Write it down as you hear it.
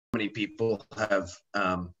many people have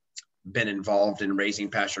been involved in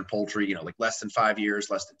raising pastured poultry, you know, like less than 5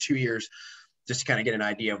 years, less than 2 years, just to kind of get an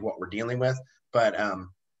idea of what we're dealing with. But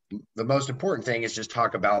the most important thing is just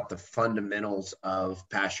talk about the fundamentals of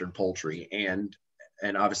pastured poultry, and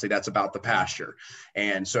obviously that's about the pasture.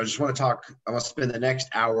 And so I just want to talk, I want to spend the next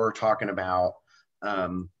hour talking about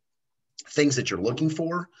things that you're looking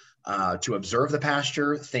for to observe the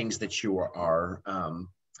pasture, things that you are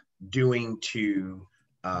doing to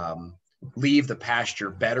leave the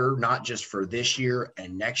pasture better, not just for this year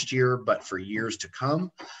and next year, but for years to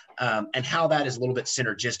come, and how that is a little bit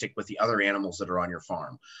synergistic with the other animals that are on your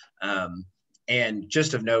farm. And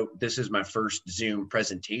just of note, this is my first Zoom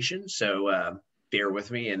presentation, so bear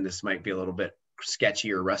with me, and this might be a little bit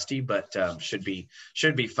sketchy or rusty, but should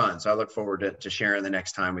be fun. So I look forward to sharing the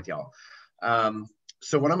next time with y'all.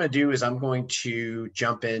 So what I'm going to do is I'm going to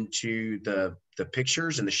jump into the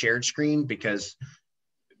pictures and the shared screen, because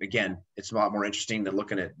again, it's a lot more interesting than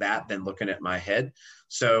looking at that than looking at my head.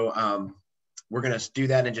 So we're going to do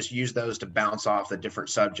that and just use those to bounce off the different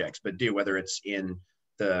subjects, but whether it's in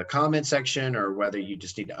the comment section or whether you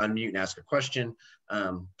just need to unmute and ask a question,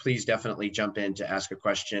 please definitely jump in to ask a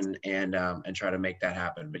question and try to make that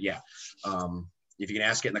happen. But yeah, if you can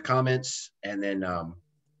ask it in the comments, and then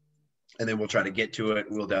we'll try to get to it.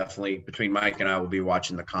 We'll definitely, between Mike and I, will be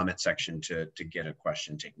watching the comment section to get a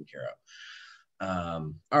question taken care of.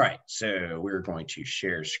 All right, so we're going to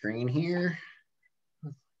share screen here.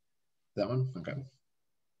 That one, okay.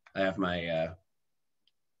 I have my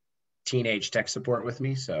teenage tech support with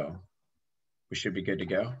me, so we should be good to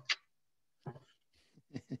go.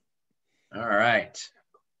 All right.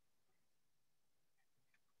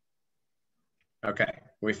 Okay,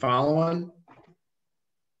 we following?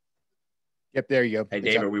 Yep, there you go. Hey,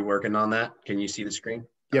 Dave, are we working on that? Can you see the screen?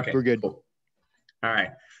 Yep, okay, we're good. Cool. All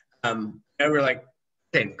right. And we're like,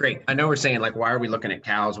 okay, great. I know we're saying, like, why are we looking at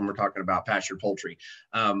cows when we're talking about pastured poultry?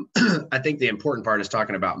 I think the important part is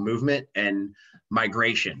talking about movement and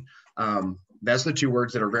migration. That's the two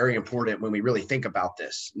words that are very important when we really think about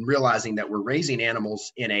this, and realizing that we're raising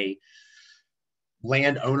animals in a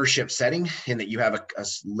land ownership setting, and that you have a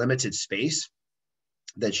limited space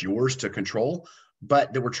that's yours to control,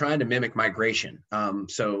 but that we're trying to mimic migration.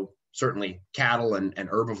 So certainly cattle and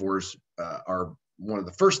herbivores are one of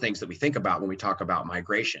the first things that we think about when we talk about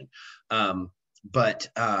migration. But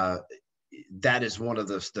that is one of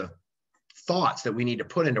the thoughts that we need to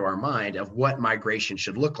put into our mind of what migration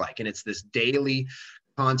should look like. And it's this daily,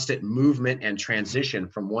 constant movement and transition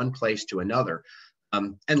from one place to another,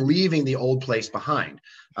 and leaving the old place behind.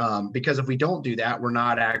 Because if we don't do that, we're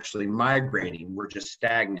not actually migrating, we're just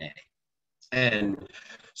stagnating. And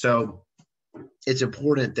so it's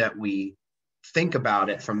important that we think about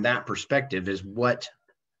it from that perspective, is what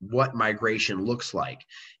migration looks like,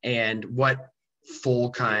 and what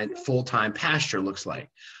full-time pasture looks like,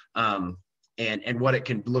 and what it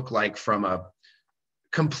can look like from a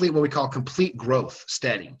complete, what we call complete growth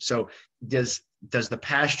steady. So does the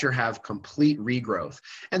pasture have complete regrowth?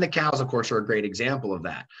 And the cows, of course, are a great example of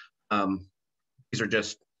that. These are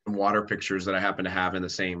just water pictures that I happen to have in the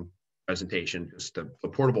same presentation. Just the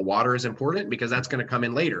portable water is important, because that's going to come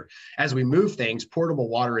in later. As we move things, portable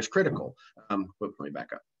water is critical. Let me back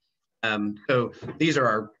up. So these are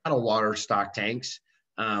our cattle water stock tanks.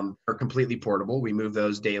 Are completely portable. We move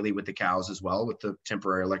those daily with the cows as well, with the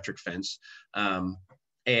temporary electric fence.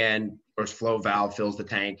 And of course, flow valve fills the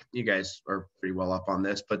tank. You guys are pretty well up on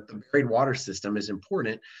this, but the buried water system is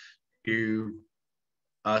important to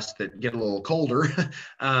us that get a little colder.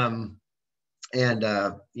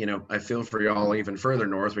 You know, I feel for y'all even further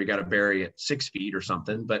north, we got to bury at 6 feet or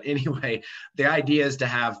something. But anyway, the idea is to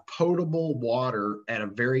have potable water at a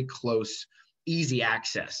very close, easy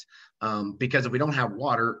access. Because if we don't have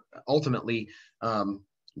water, ultimately,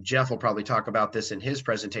 Jeff will probably talk about this in his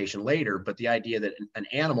presentation later, but the idea that an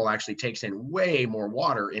animal actually takes in way more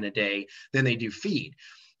water in a day than they do feed.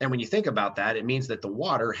 And when you think about that, it means that the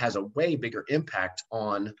water has a way bigger impact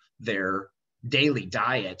on their daily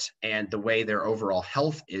diet and the way their overall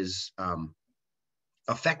health is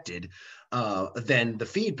affected than the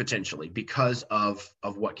feed, potentially, because of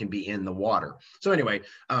what can be in the water. So anyway,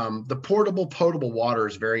 the potable water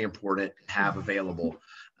is very important to have available,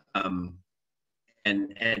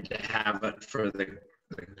 and to have it for the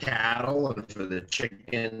cattle and for the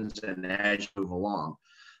chickens, and as you move along.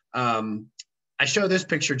 I show this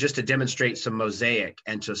picture just to demonstrate some mosaic,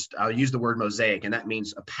 and I'll use the word mosaic, and that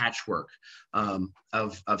means a patchwork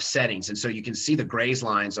of settings. And so you can see the graze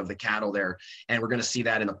lines of the cattle there, and we're going to see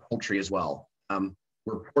that in the poultry as well.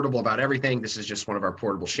 we're portable about everything. This is just one of our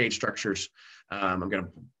portable shade structures. I'm going to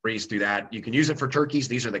breeze through that. You can use it for turkeys.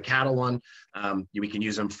 These are the cattle one. We can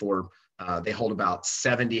use them for, they hold about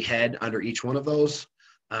 70 head under each one of those.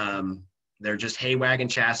 They're just hay wagon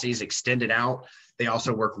chassis extended out. They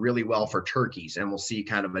also work really well for turkeys, and we'll see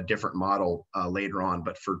kind of a different model later on,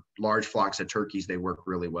 but for large flocks of turkeys, they work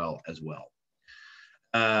really well as well.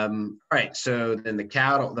 All right, so then the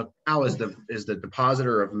cow is the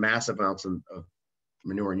depositor of massive amounts of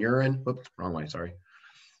manure and urine. Whoops, wrong way, sorry.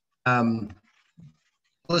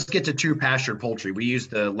 Let's get to true pastured poultry. We use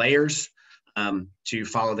the layers to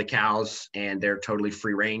follow the cows, and they're totally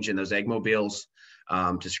free range in those egg mobiles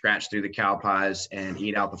to scratch through the cow pies and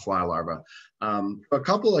eat out the fly larvae. A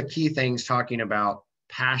couple of key things talking about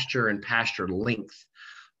pasture and pasture length.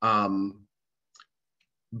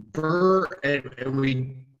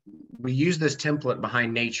 We use this template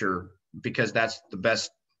behind nature because that's the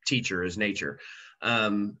best teacher is nature.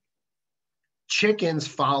 Chickens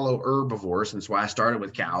follow herbivores, and that's why I started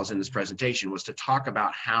with cows in this presentation, was to talk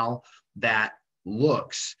about how that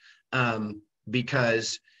looks,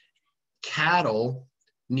 because cattle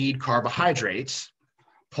need carbohydrates,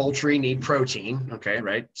 poultry need protein, okay,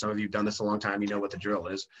 right? Some of you have done this a long time, you know what the drill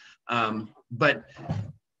is. But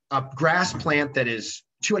a grass plant that is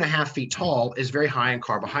 2.5 feet tall is very high in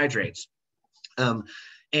carbohydrates.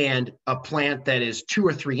 And a plant that is 2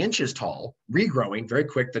 or 3 inches tall, regrowing very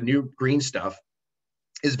quick, the new green stuff,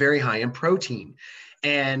 is very high in protein.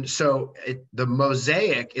 And so the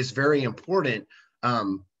mosaic is very important.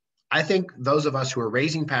 I think those of us who are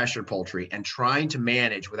raising pasture poultry and trying to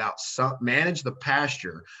manage the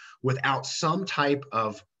pasture without some type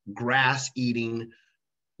of grass eating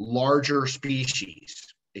larger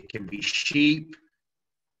species, it can be sheep,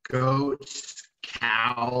 goats,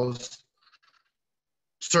 cows,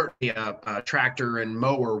 certainly a tractor and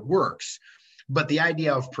mower works, but the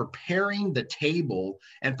idea of preparing the table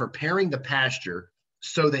and preparing the pasture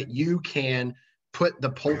so that you can put the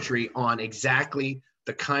poultry on exactly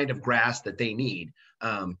the kind of grass that they need,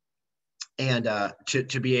 and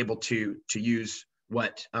to be able to use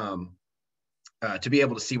what, to be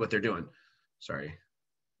able to see what they're doing. Sorry, a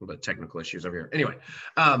little bit of technical issues over here. Anyway,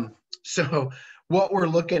 so what we're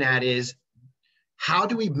looking at is how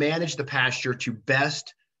do we manage the pasture to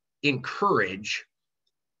best encourage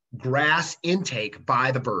grass intake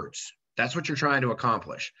by the birds? That's what you're trying to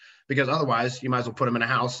accomplish, because otherwise you might as well put them in a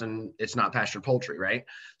house and it's not pastured poultry, right?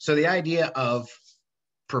 So the idea of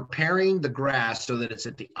preparing the grass so that it's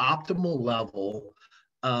at the optimal level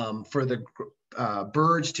for the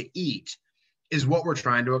birds to eat is what we're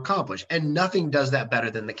trying to accomplish. And nothing does that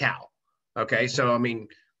better than the cow. Okay, so I mean,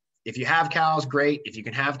 if you have cows, great. If you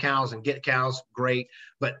can have cows and get cows, great.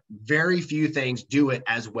 But very few things do it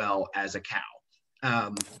as well as a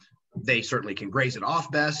cow. They certainly can graze it off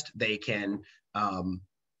best. They can,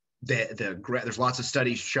 there's lots of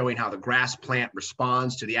studies showing how the grass plant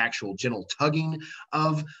responds to the actual gentle tugging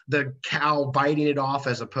of the cow biting it off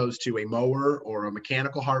as opposed to a mower or a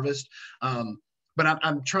mechanical harvest. But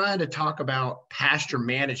I'm trying to talk about pasture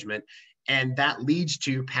management, and that leads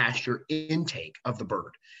to pasture intake of the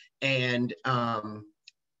bird. And so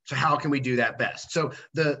how can we do that best? So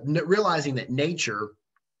realizing that nature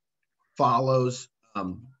follows,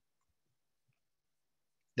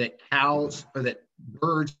 that cows, or that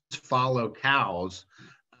birds follow cows,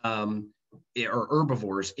 or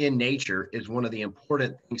herbivores in nature, is one of the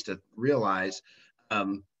important things to realize.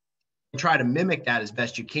 Try to mimic that as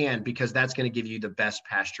best you can, because that's going to give you the best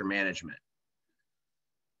pasture management.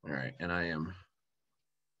 All right, and I am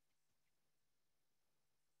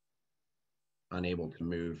unable to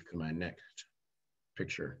move to my next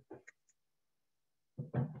picture.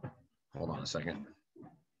 Hold on a second.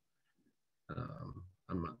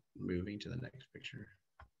 I'm moving to the next picture.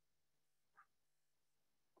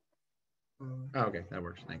 Oh, okay, that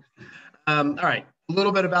works, thanks. All right, a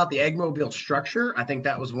little bit about the egg mobile structure. I think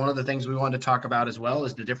that was one of the things we wanted to talk about as well,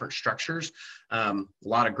 is the different structures. A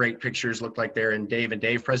lot of great pictures look like they're in Dave and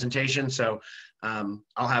Dave presentation. So I'll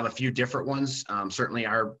have a few different ones. Certainly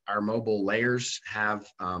our mobile layers have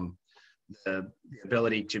the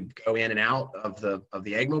ability to go in and out of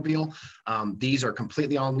the egg mobile. These are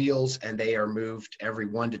completely on wheels, and they are moved every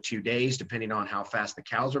 1 to 2 days, depending on how fast the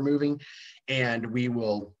cows are moving. And we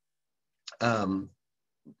will, and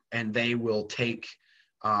they will take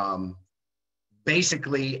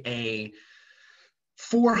basically a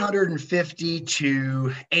 450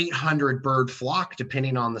 to 800 bird flock,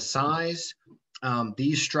 depending on the size.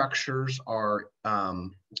 These structures are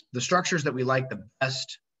the structures that we like the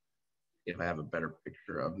best. If I have a better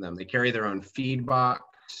picture of them, they carry their own feed box.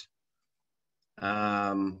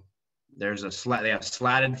 There's they have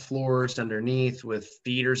slatted floors underneath with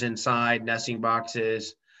feeders inside, nesting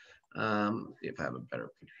boxes. See if I have a better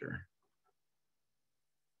picture.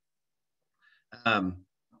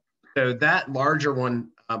 So that larger one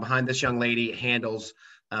behind this young lady handles,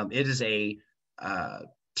 it is a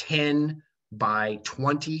 10 by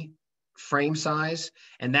 20 frame size,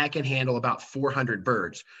 and that can handle about 400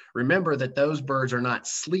 birds. Remember that those birds are not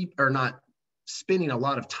spending a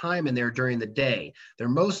lot of time in there during the day. They're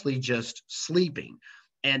mostly just sleeping.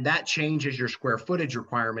 And that changes your square footage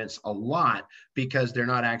requirements a lot because they're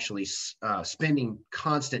not actually spending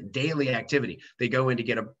constant daily activity. They go in to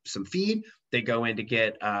get some feed, they go in to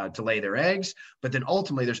get to lay their eggs, but then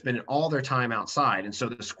ultimately they're spending all their time outside. And so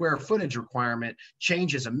the square footage requirement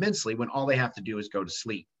changes immensely when all they have to do is go to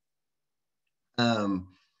sleep.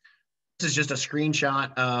 This is just a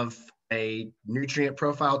screenshot of a nutrient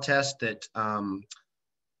profile test that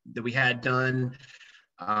we had done,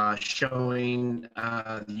 showing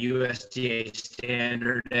the USDA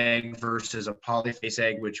standard egg versus a polyface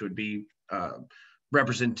egg, which would be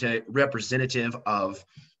representative of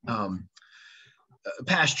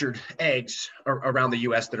pastured eggs around the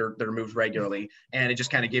U.S. that are moved regularly, and it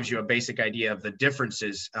just kind of gives you a basic idea of the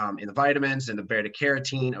differences in the vitamins and the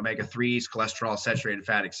beta-carotene, omega-3s, cholesterol, saturated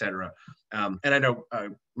fat, etc. And I know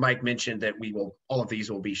Mike mentioned that all of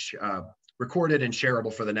these will be recorded and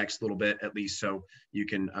shareable for the next little bit at least, so you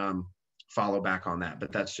can follow back on that.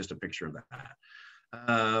 But that's just a picture of that.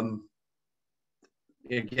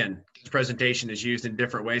 Again, this presentation is used in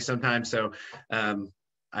different ways sometimes, so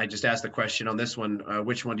I just asked the question on this one,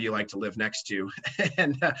 which one do you like to live next to?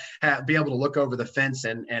 And be able to look over the fence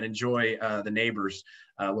and enjoy the neighbors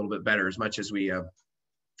a little bit better, as much as we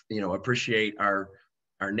appreciate our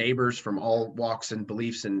neighbors from all walks and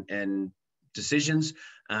beliefs and decisions.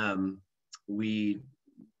 We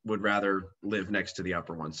would rather live next to the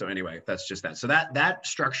upper one. So anyway, that's just that. So that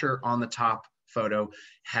structure on the top photo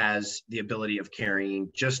has the ability of carrying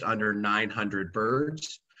just under 900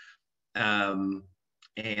 birds.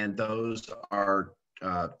 And those are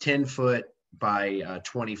 10-foot by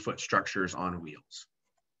 20-foot structures on wheels.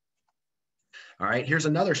 All right, here's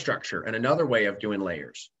another structure and another way of doing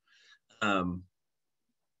layers.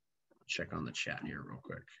 Check on the chat here real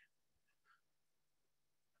quick.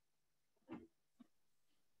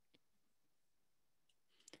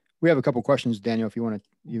 We have a couple questions, Daniel, if you want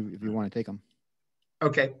to take them.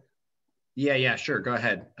 Okay. Yeah, sure. Go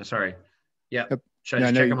ahead. Sorry. Yep. Should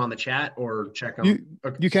I just check them on the chat or check them?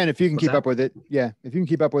 Okay. You can, if you can keep up with it. Yeah, if you can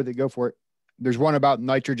keep up with it, go for it. There's one about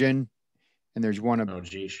nitrogen, and there's one about. Oh,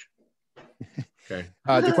 geez. Okay.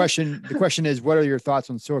 The question is, what are your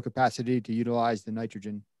thoughts on soil capacity to utilize the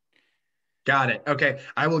nitrogen? Got it. Okay.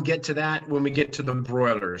 I will get to that when we get to the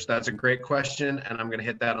broilers. That's a great question, and I'm going to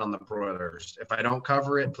hit that on the broilers. If I don't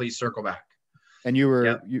cover it, please circle back. And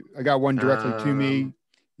I got one directly to me.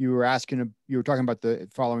 You were talking about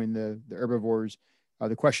following the herbivores.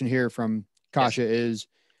 The question here from Kasha is,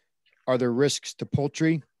 are there risks to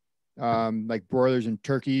poultry, like broilers and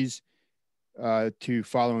turkeys, to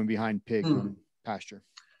following behind pigs on pasture?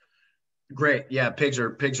 Great. Yeah, pigs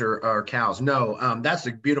are cows. No, that's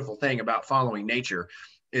the beautiful thing about following nature,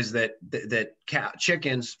 is that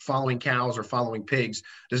chickens following cows or following pigs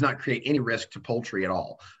does not create any risk to poultry at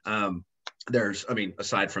all.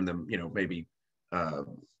 Aside from them, maybe.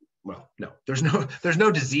 Well, no, there's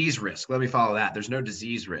no disease risk. Let me follow that. There's no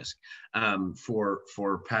disease risk for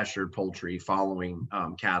pastured poultry following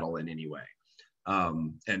cattle in any way.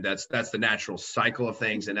 And that's the natural cycle of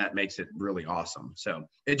things, and that makes it really awesome. So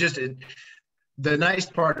the nice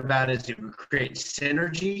part about it is it creates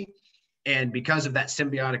synergy, and because of that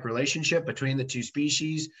symbiotic relationship between the two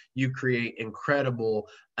species, you create incredible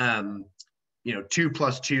 2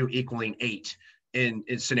 + 2 = 8 in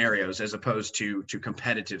scenarios, as opposed to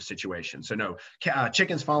competitive situations. So no,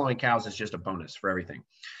 chickens following cows is just a bonus for everything.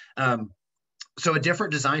 So a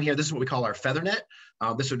different design here. This is what we call our feather net.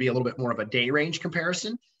 This would be a little bit more of a day range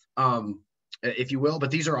comparison, if you will,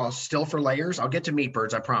 but these are all still for layers. I'll get to meat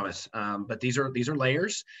birds, I promise. But these are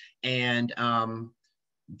layers, and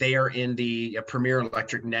they are in the Premier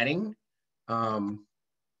electric netting.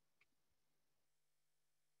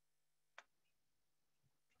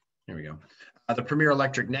 Here we go. The Premier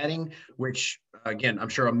electric netting, which again, I'm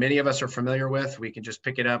sure many of us are familiar with. We can just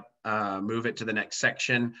pick it up, move it to the next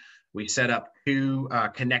section. We set up 2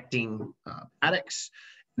 connecting paddocks,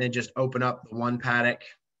 and then just open up the one paddock.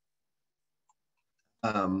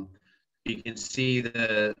 You can see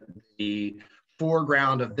the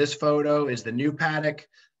foreground of this photo is the new paddock.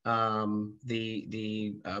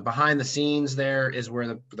 The behind the scenes there is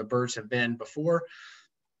where the birds have been before.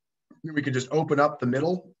 We could just open up the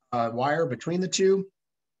middle wire between the two.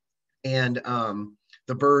 And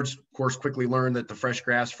the birds, of course, quickly learn that the fresh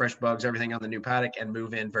grass, fresh bugs, everything on the new paddock, and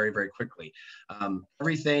move in very, very quickly.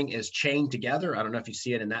 Everything is chained together. I don't know if you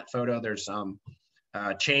see it in that photo. There's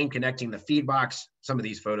chain connecting the feed box. Some of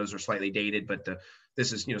these photos are slightly dated, but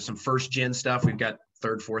this is, some first gen stuff. We've got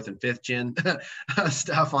third, fourth, and fifth gen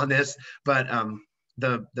stuff on this, but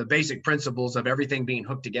the basic principles of everything being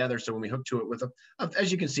hooked together. So when we hook to it with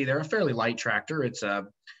as you can see there, a fairly light tractor. It's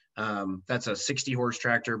that's a 60 horse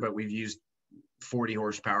tractor, but we've used 40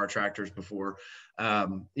 horsepower tractors before.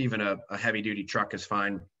 Even a heavy duty truck is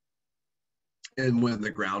fine, and when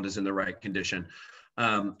the ground is in the right condition.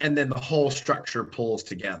 And then the whole structure pulls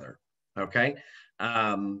together. Okay.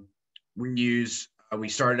 We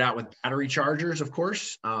started out with battery chargers, of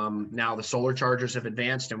course. Now the solar chargers have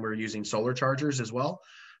advanced, and we're using solar chargers as well.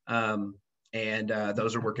 And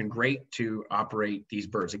those are working great to operate these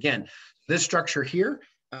birds. Again, this structure here,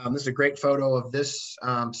 this is a great photo of this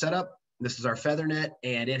setup. This is our feather net,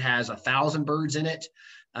 and it has 1,000 birds in it.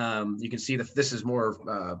 You can see that this is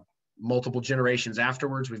more multiple generations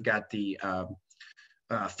afterwards. We've got the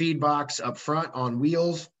feed box up front on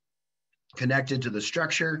wheels connected to the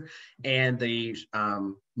structure, and the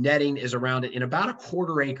netting is around it in about a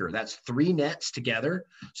 1/4 acre. That's 3 nets together.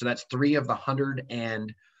 So that's 3 of the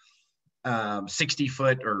 160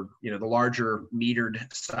 foot, or the larger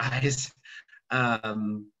metered size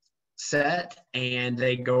set, and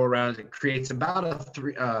they go around. It creates about it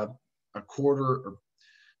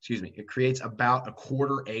creates about a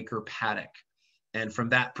 1/4 acre paddock. And from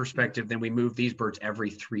that perspective, then we move these birds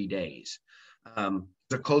every 3 days.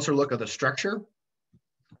 A closer look at the structure.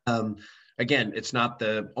 Again, it's not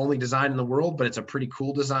the only design in the world, but it's a pretty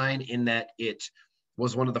cool design in that it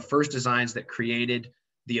was one of the first designs that created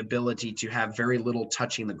the ability to have very little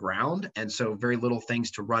touching the ground, and so very little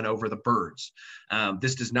things to run over the birds.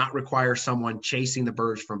 This does not require someone chasing the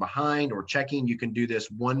birds from behind or checking. You can do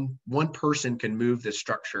this. One person can move this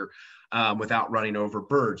structure without running over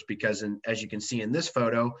birds, because as you can see in this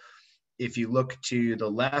photo, if you look to the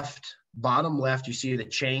left, bottom left, you see the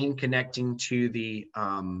chain connecting to the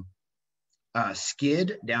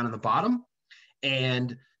skid down in the bottom,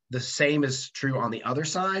 and the same is true on the other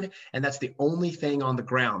side. And that's the only thing on the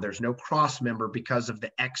ground. There's no cross member because of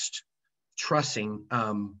the X trussing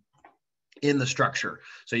in the structure.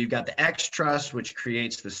 So you've got the X truss, which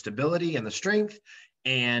creates the stability and the strength,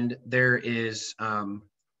 and there is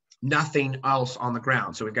nothing else on the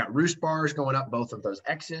ground. So we've got roost bars going up both of those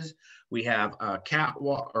X's. We have a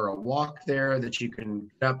catwalk or a walk there that you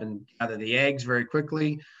can get up and gather the eggs very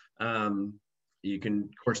quickly. You can,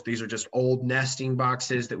 of course, these are just old nesting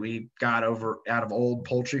boxes that we got out of old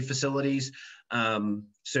poultry facilities.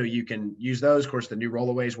 So you can use those. Of course, the new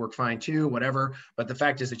rollaways work fine too, whatever. But the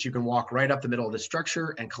fact is that you can walk right up the middle of the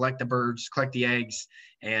structure and collect the birds, collect the eggs,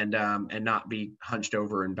 and not be hunched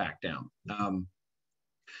over and back down.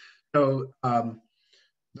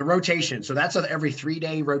 The rotation, so that's every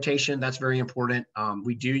 3-day rotation. That's very important.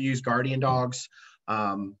 We do use guardian dogs.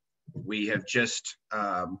 We have just,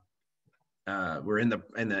 we're in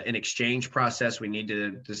the exchange process. We need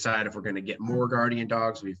to decide if we're going to get more guardian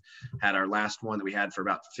dogs. We've had our last one that we had for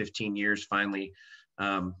about 15 years finally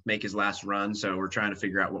make his last run. So we're trying to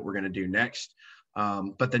figure out what we're going to do next.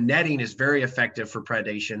 But the netting is very effective for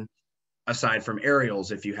predation, aside from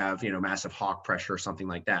aerials. If you have, massive hawk pressure or something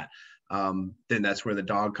like that, then that's where the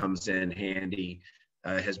dog comes in handy.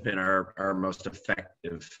 Has been our most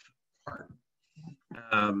effective part.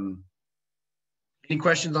 Any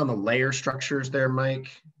questions on the layer structures there, Mike?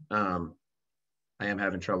 I am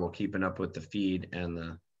having trouble keeping up with the feed and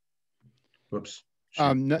the, whoops.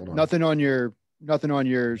 Nothing on your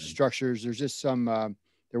structures. There's just some,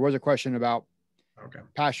 there was a question about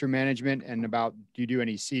pasture management and about, do you do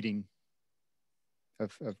any seeding?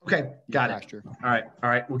 Okay, got pasture? All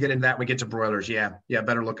right. We'll get into that when we get to broilers. Yeah.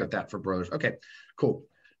 Better look at that for broilers. Okay, cool.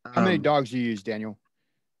 How many dogs do you use, Daniel?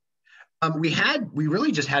 We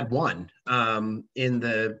really just had one in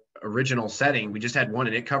the original setting. We just had one,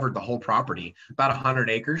 and it covered the whole property, about 100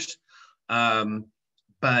 acres.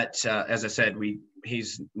 But as I said,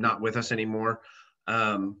 he's not with us anymore,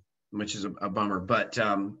 which is a bummer. But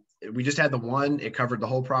we just had the one. It covered the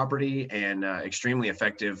whole property, and extremely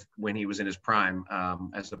effective when he was in his prime,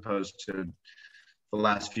 as opposed to the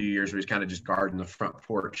last few years where he's kind of just guarding the front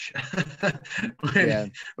porch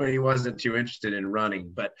when he wasn't too interested in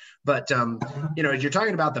running. But as you're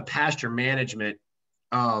talking about the pasture management,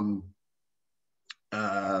 I'll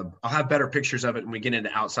have better pictures of it when we get into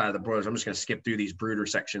outside of the broilers. I'm just going to skip through these brooder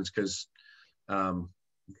sections because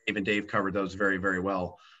Dave covered those very, very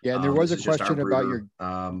well. Yeah, and there was a question about your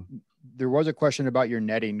there was a question about your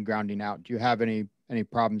netting grounding out. Do you have any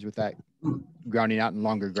problems with that grounding out in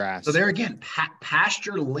longer grass? So there again,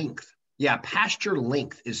 pasture length. Yeah, pasture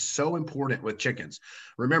length is so important with chickens.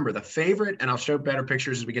 Remember, the favorite, and I'll show better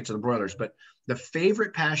pictures as we get to the broilers, but the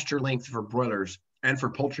favorite pasture length for broilers and for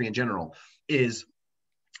poultry in general is,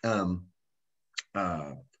 yeah,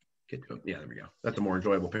 there we go. That's the more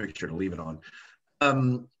enjoyable picture to leave it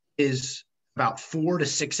on. Is about 4 to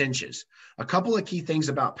 6 inches. A couple of key things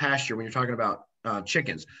about pasture when you're talking about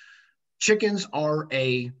chickens. Chickens are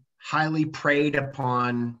a highly preyed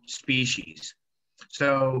upon species.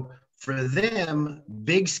 So for them,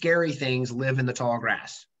 big scary things live in the tall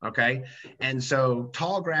grass. Okay. And so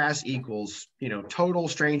tall grass equals, total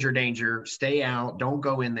stranger danger, stay out, don't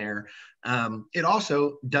go in there. It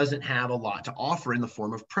also doesn't have a lot to offer in the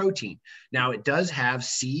form of protein. Now it does have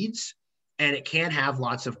seeds, and it can have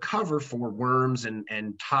lots of cover for worms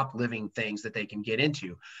and top living things that they can get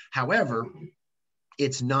into. However,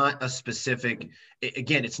 it's not a specific,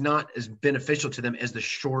 again, it's not as beneficial to them as the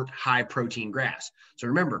short, high protein grass. So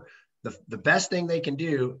remember, the best thing they can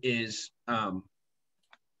do is to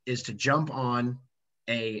jump on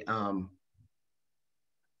a, sorry,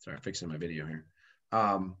 I'm fixing my video here,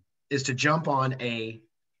 is to jump on a,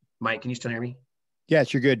 Mike, can you still hear me?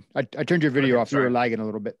 Yes, you're good. I turned your video off. Sorry. You were lagging a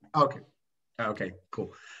little bit. Okay,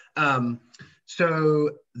 cool. So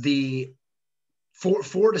the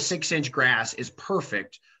 4 to 6 inch grass is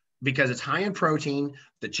perfect because it's high in protein.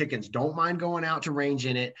 The chickens don't mind going out to range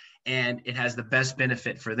in it, and it has the best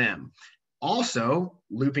benefit for them. Also,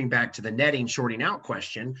 looping back to the netting shorting out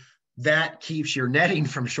question, that keeps your netting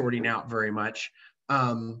from shorting out very much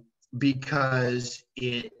because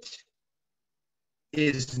it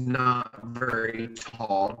is not very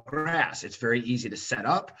tall grass. It's very easy to set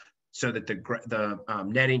up so that the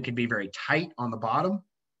netting can be very tight on the bottom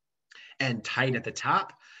and tight at the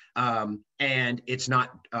top. And it's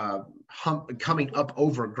not coming up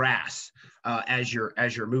over grass as you're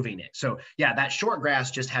moving it. So yeah, that short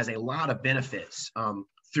grass just has a lot of benefits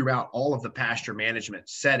throughout all of the pasture management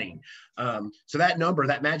setting. So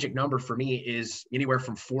that magic number for me is anywhere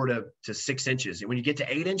from 4 to 6 inches. And when you get to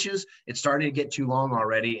 8 inches, it's starting to get too long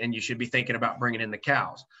already, and you should be thinking about bringing in the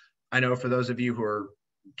cows. I know for those of you who are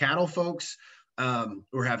cattle folks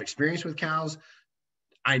or have experience with cows,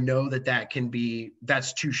 I know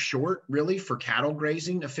that's too short really for cattle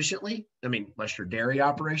grazing efficiently. I mean, unless you're dairy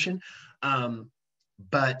operation.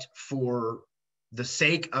 But for the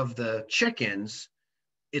sake of the chickens,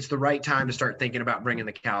 it's the right time to start thinking about bringing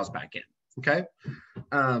the cows back in. Okay.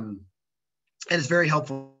 And it's very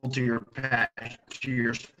helpful to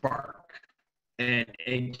your spark. And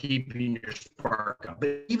keeping your spark up.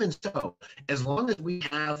 But even so, as long as we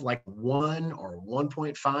have like 1 or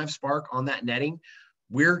 1.5 spark on that netting,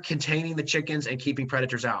 we're containing the chickens and keeping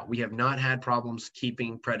predators out. We have not had problems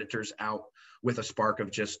keeping predators out with a spark of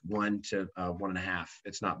just 1 to 1.5.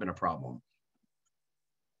 It's not been a problem.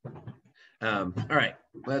 All right,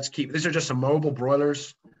 these are just some mobile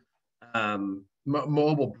broilers,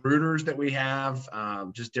 mobile brooders that we have,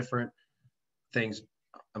 just different things.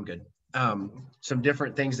 I'm good. Some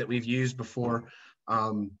different things that we've used before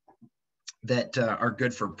that are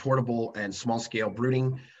good for portable and small scale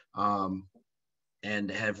brooding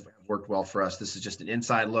and have worked well for us. This is just an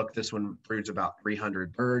inside look. This one broods about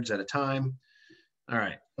 300 birds at a time. All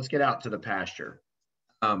right, let's get out to the pasture.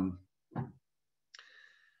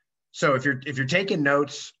 So if you're taking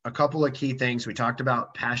notes, a couple of key things. We talked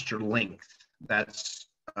about pasture length. That's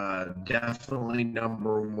definitely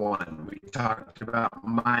number one. We talked about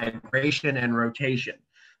migration and rotation.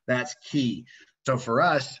 That's key. So for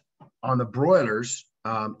us on the broilers,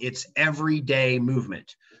 it's everyday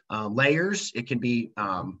movement. Layers, it can be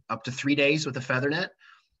up to 3 days with a feather net,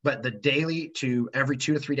 but the daily to every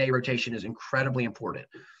 2 to 3 day rotation is incredibly important.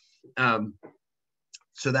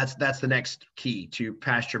 So that's the next key to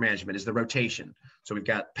pasture management is the rotation. So we've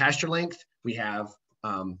got pasture length, we have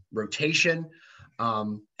rotation,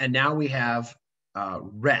 and now we have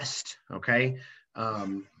rest. Okay,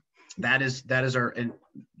 that is our. And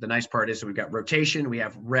the nice part is, so we've got rotation, we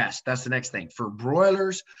have rest. That's the next thing. For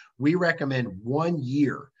broilers, we recommend 1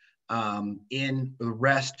 year in the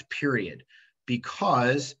rest period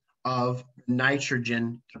because of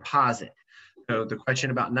nitrogen deposit. So the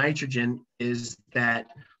question about nitrogen is that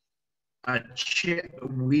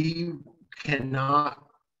we cannot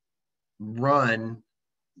run.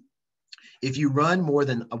 If you run more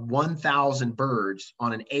than 1,000 birds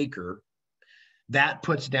on an acre, that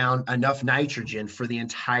puts down enough nitrogen for the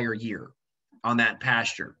entire year on that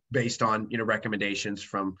pasture based on recommendations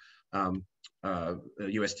from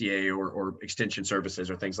USDA or extension services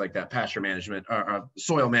or things like that, pasture management or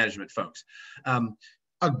soil management folks.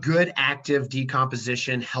 A good active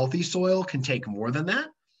decomposition, healthy soil can take more than that.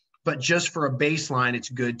 But just for a baseline, it's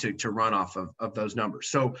good to run off of those numbers.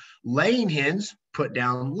 So laying hens put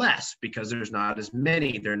down less because there's not as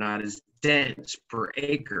many, they're not as dense per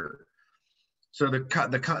acre. So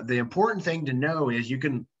the important thing to know is you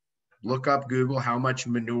can look up Google how much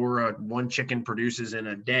manure one chicken produces in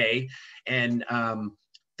a day, and some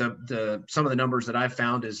of the numbers that I've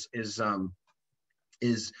found is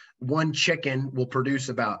one chicken will produce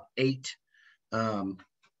about 8.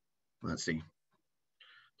 Let's see.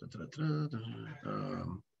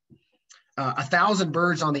 1,000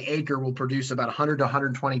 birds on the acre will produce about 100 to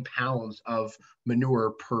 120 pounds of manure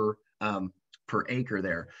per acre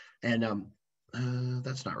there, and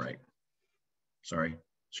that's not right. Sorry,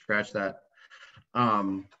 scratch that.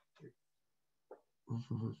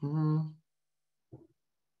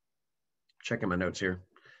 Checking my notes here.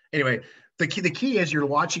 Anyway, the key is you're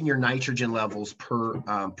watching your nitrogen levels per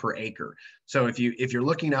acre. So if you're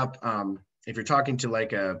looking up. If you're talking to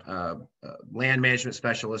like a land management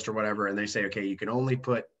specialist or whatever, and they say, okay, you can only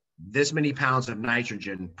put this many pounds of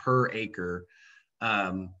nitrogen per acre,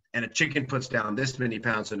 and a chicken puts down this many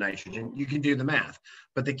pounds of nitrogen, you can do the math.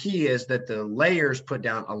 But the key is that the layers put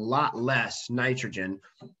down a lot less nitrogen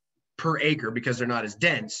per acre because they're not as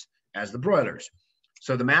dense as the broilers.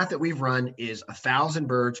 So the math that we've run is 1,000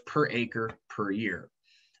 birds per acre per year.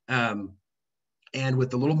 And with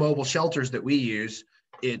the little mobile shelters that we use,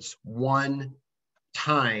 it's one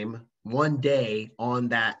day on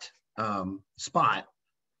that spot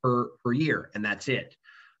per year, and that's it.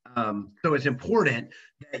 So it's important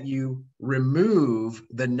that you remove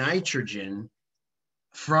the nitrogen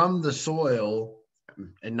from the soil,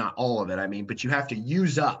 and not all of it, I mean, but you have to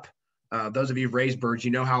use up. Those of you who've raised birds,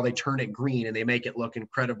 you know how they turn it green and they make it look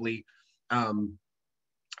incredibly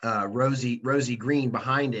rosy green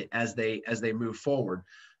behind it as they move forward.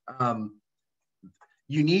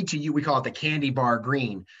 You need to we call it the candy bar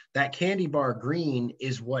green. That candy bar green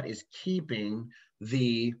is what is keeping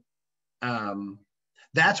the,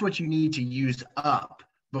 that's what you need to use up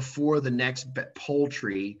before the next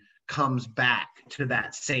poultry comes back to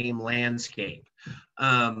that same landscape.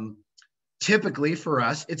 Typically for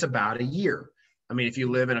us, it's about a year. I mean, if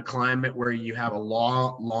you live in a climate where you have a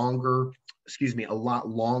lot longer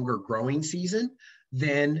growing season,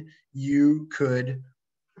 then you could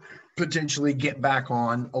potentially get back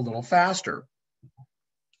on a little faster.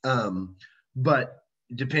 But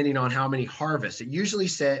depending on how many harvests, we usually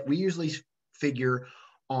figure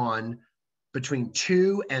on between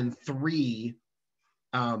 2 and 3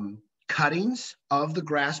 cuttings of the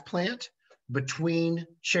grass plant between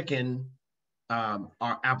chicken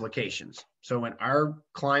applications. So in our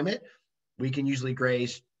climate, we can usually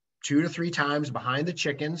graze 2 to 3 times behind the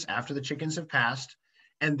chickens after the chickens have passed,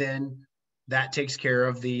 and then that takes care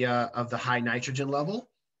of the high nitrogen level,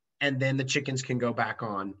 and then the chickens can go back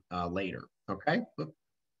on later. Okay.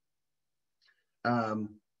 I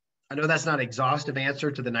know that's not an exhaustive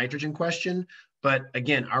answer to the nitrogen question, but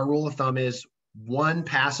again, our rule of thumb is 1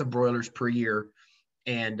 pass of broilers per year,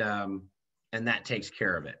 and that takes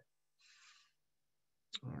care of it.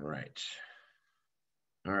 All right.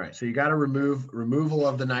 So you got to removal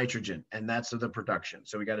of the nitrogen, and that's the production.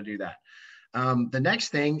 So we got to do that. The next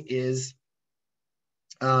thing is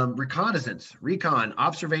reconnaissance,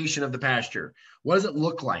 observation of the pasture. What does it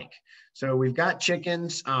look like? So we've got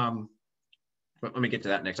chickens. Let me get to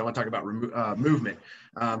that next. I want to talk about movement.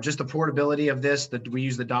 Just the portability of this, that we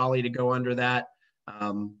use the dolly to go under that,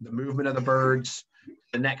 the movement of the birds,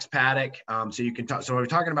 the next paddock. So you can talk. So we're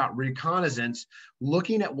talking about reconnaissance,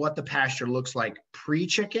 looking at what the pasture looks like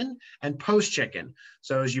pre-chicken and post-chicken.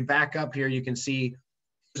 So as you back up here, you can see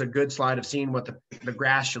there's a good slide of seeing what the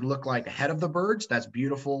grass should look like ahead of the birds. That's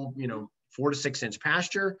beautiful, 4 to 6 inch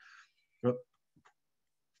pasture.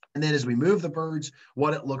 And then as we move the birds,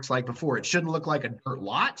 what it looks like before. It shouldn't look like a dirt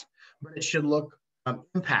lot, but it should look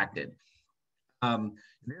impacted.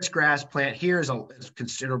 This grass plant here is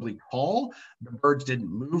considerably tall. The birds didn't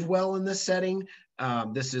move well in this setting.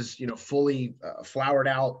 This is, fully flowered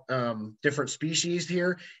out different species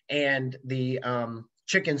here. And the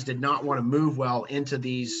chickens did not want to move well into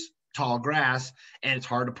these tall grass, and it's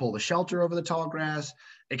hard to pull the shelter over the tall grass,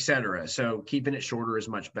 etc. So keeping it shorter is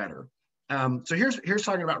much better. So here's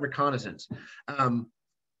talking about reconnaissance. In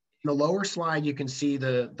the lower slide, you can see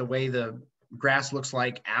the way the grass looks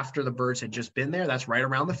like after the birds had just been there. That's right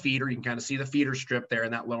around the feeder. You can kind of see the feeder strip there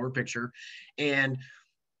in that lower picture. And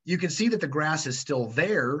you can see that the grass is still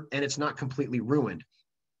there and it's not completely ruined.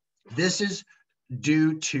 This is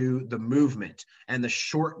due to the movement and the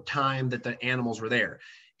short time that the animals were there.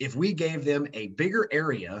 If we gave them a bigger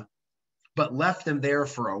area, but left them there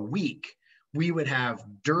for a week, we would have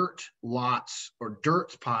dirt lots or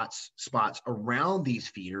dirt spots around these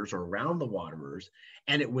feeders or around the waterers,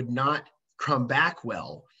 and it would not come back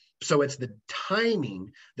well. So it's the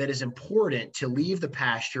timing that is important to leave the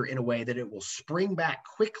pasture in a way that it will spring back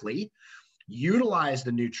quickly, utilize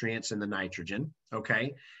the nutrients and the nitrogen,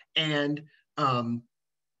 okay, and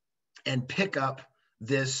pick up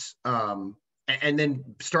this, and then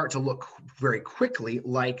start to look very quickly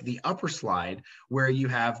like the upper slide, where you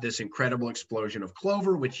have this incredible explosion of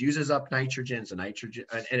clover, which uses up nitrogen,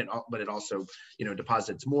 but it also,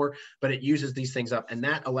 deposits more, but it uses these things up, and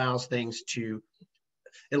that allows the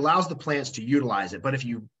plants to utilize it. But if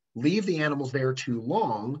you leave the animals there too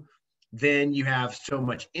long, then you have so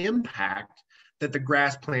much impact that the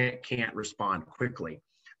grass plant can't respond quickly.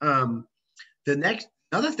 Another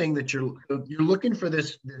thing that you're looking for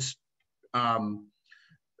this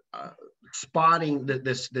spotting,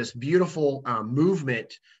 this beautiful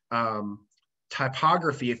movement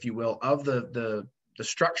typography, if you will, of the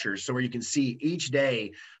structures. So where you can see each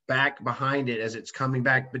day back behind it as it's coming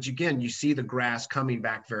back, but again, you see the grass coming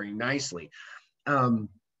back very nicely.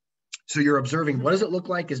 So you're observing, what does it look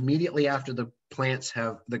like immediately after the plants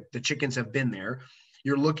the chickens have been there.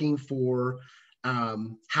 You're looking for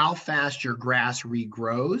how fast your grass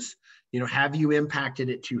regrows. Have you impacted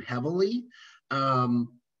it too heavily?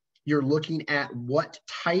 You're looking at what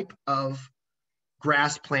type of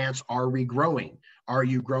grass plants are regrowing. Are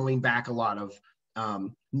you growing back a lot of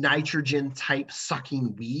nitrogen type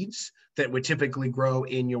sucking weeds that would typically grow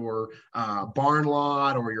in your barn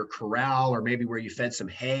lot or your corral, or maybe where you fed some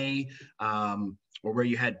hay, or where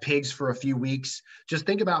you had pigs for a few weeks? Just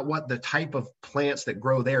think about what the type of plants that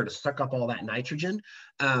grow there to suck up all that nitrogen,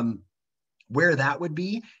 where that would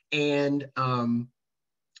be. And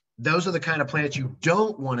those are the kind of plants you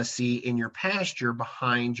don't want to see in your pasture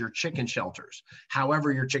behind your chicken shelters,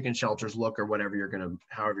 however your chicken shelters look, or however you're going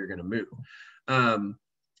to move.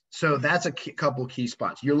 So that's a couple key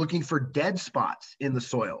spots. You're looking for dead spots in the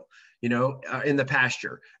soil, in the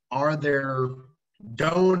pasture. Are there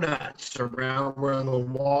donuts around where the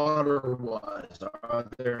water was? Are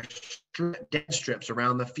there dead strips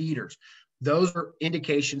around the feeders? Those are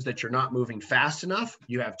indications that you're not moving fast enough.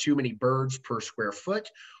 You have too many birds per square foot,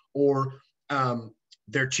 or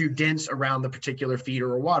they're too dense around the particular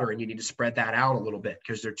feeder or water, and you need to spread that out a little bit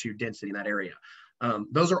because they're too dense in that area.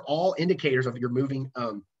 Those are all indicators of your moving,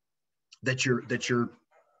 that you're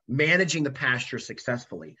managing the pasture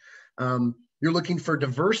successfully. You're looking for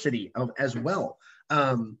diversity as well.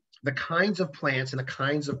 The kinds of plants and the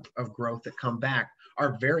kinds of growth that come back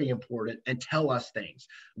are very important and tell us things.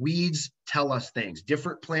 Weeds tell us things.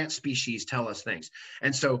 Different plant species tell us things.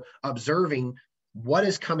 And so observing what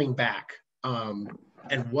is coming back and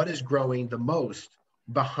what is growing the most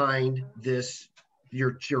behind this,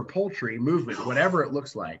 your poultry movement, whatever it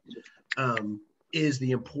looks like, is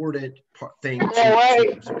the important thing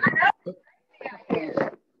to observe.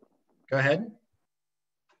 Go ahead.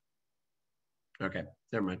 Okay,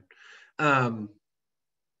 never mind.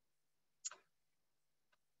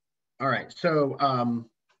 All right, so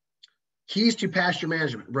keys to pasture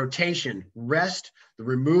management: rotation, rest, the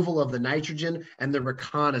removal of the nitrogen, and the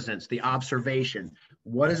reconnaissance, the observation.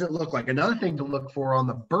 What does it look like? Another thing to look for on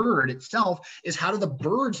the bird itself is, how do the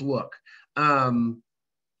birds look? Let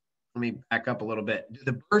me back up a little bit. Do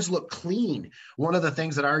the birds look clean? One of the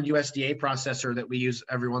things that our USDA processor that we use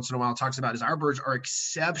every once in a while talks about is our birds are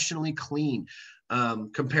exceptionally clean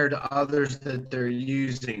compared to others that they're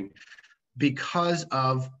using, because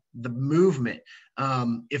of the movement.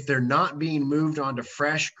 If they're not being moved onto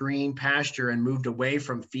fresh green pasture and moved away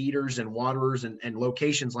from feeders and waterers and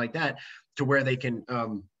locations like that, to where they can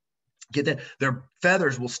get that, their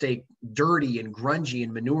feathers will stay dirty and grungy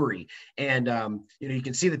and manure-y. And you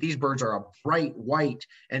can see that these birds are a bright white,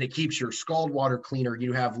 and it keeps your scald water cleaner.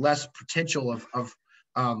 You have less potential of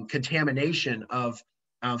contamination of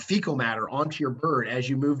fecal matter onto your bird as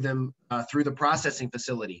you move them through the processing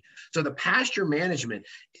facility. So the pasture management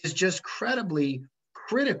is just incredibly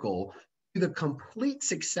critical to the complete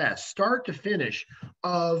success, start to finish,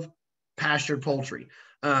 of pastured poultry.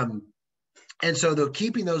 And so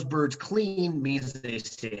keeping those birds clean means they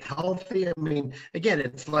stay healthy. I mean, again,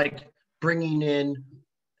 it's like bringing in,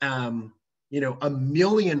 1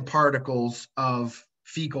 million particles of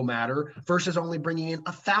fecal matter versus only bringing in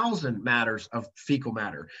 1,000 matters of fecal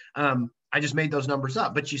matter. I just made those numbers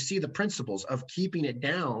up, but you see the principles of keeping it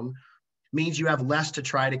down means you have less to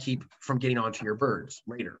try to keep from getting onto your birds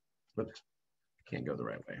later. But can't go the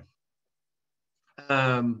right way.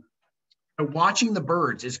 Watching the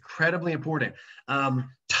birds is incredibly important.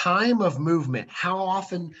 Time of movement, how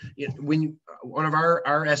often, when one of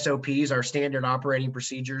our SOPs, our standard operating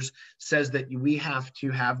procedures, says that we have to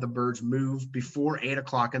have the birds move before 8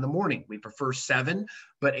 o'clock in the morning. We prefer 7,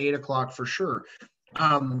 but 8 o'clock for sure.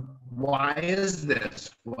 Why is this?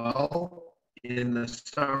 Well, in the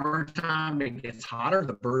summertime, it gets hotter.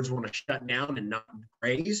 The birds want to shut down and not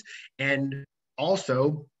graze. And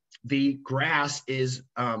also the grass is,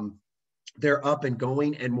 they're up and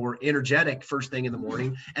going and more energetic first thing in the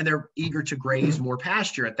morning, and they're eager to graze more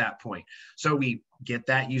pasture at that point. So we get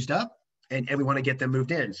that used up, and we want to get them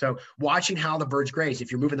moved in. So watching how the birds graze,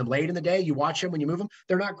 if you're moving them late in the day, you watch them when you move them,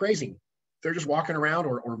 they're not grazing. They're just walking around,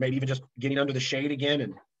 or maybe even just getting under the shade again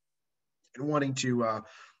and wanting to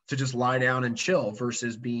just lie down and chill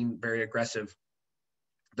versus being very aggressive.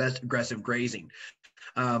 That's aggressive grazing.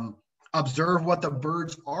 Observe what the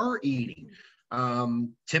birds are eating.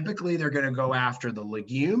 Typically, they're going to go after the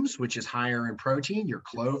legumes, which is higher in protein, your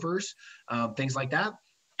clovers, things like that,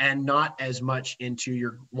 and not as much into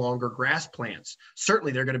your longer grass plants.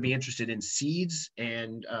 Certainly, they're going to be interested in seeds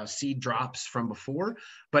and seed drops from before.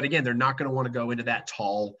 But again, they're not going to want to go into that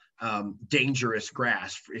tall, dangerous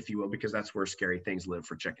grass, if you will, because that's where scary things live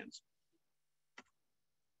for chickens.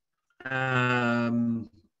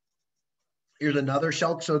 Here's another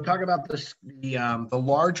shelter. So talk about this, the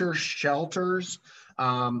larger shelters.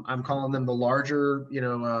 I'm calling them the larger,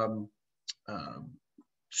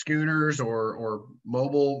 schooners or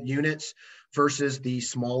mobile units versus the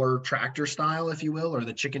smaller tractor style, if you will, or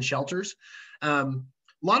the chicken shelters. A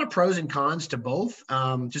lot of pros and cons to both.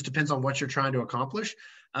 Just depends on what you're trying to accomplish.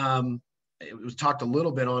 It was talked a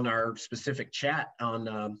little bit on our specific chat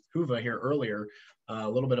on Huva here earlier. A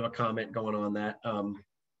little bit of a comment going on that.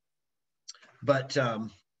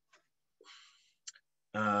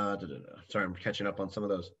 Sorry, I'm catching up on some of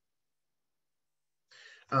those.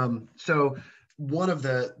 So one of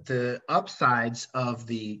the upsides of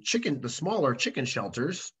the smaller chicken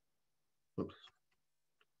shelters,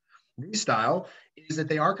 these style, is that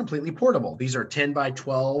they are completely portable. These are 10 by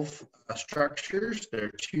 12 structures.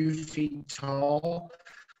 They're 2 feet tall.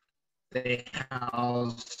 They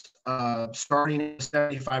house starting at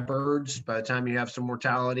 75 birds. By the time you have some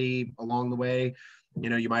mortality along the way,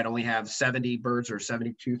 you might only have 70 birds or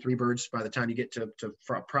 72, 3 birds by the time you get to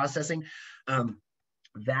processing.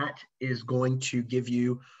 That is going to give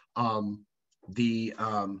you the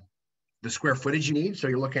square footage you need. So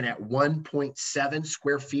you're looking at 1.7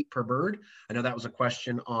 square feet per bird. I know that was a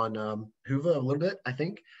question on Huva a little bit, I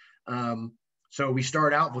think. So we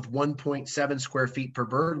start out with 1.7 square feet per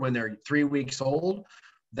bird when they're 3 weeks old.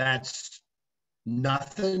 That's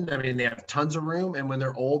nothing. I mean, they have tons of room, and when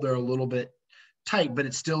they're old, they're a little bit tight, but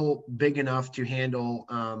it's still big enough to handle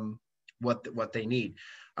what they need.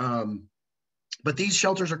 But these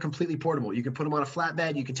shelters are completely portable. You can put them on a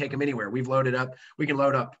flatbed. You can take them anywhere. We can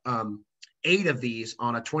load up 8 of these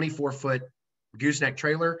on a 24-foot gooseneck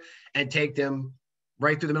trailer and take them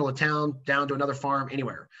right through the middle of town, down to another farm,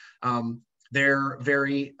 anywhere. They're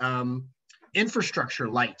very infrastructure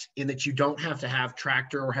light in that you don't have to have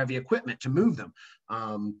tractor or heavy equipment to move them.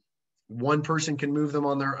 One person can move them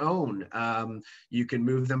on their own. You can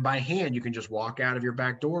move them by hand. You can just walk out of your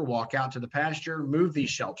back door, walk out to the pasture, move these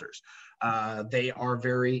shelters. They are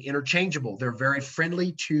very interchangeable. They're very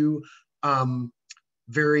friendly to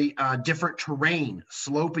very different terrain,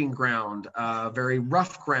 sloping ground, very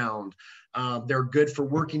rough ground. They're good for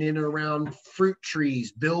working in and around fruit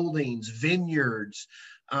trees, buildings, vineyards,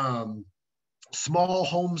 small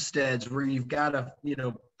homesteads where you've got to,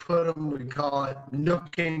 put them, we call it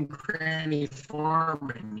nook and cranny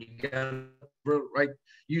farming. You got to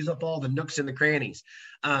use up all the nooks and the crannies.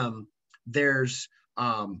 There's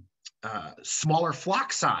smaller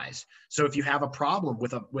flock size. So if you have a problem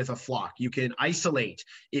with a flock, you can isolate.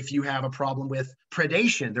 If you have a problem with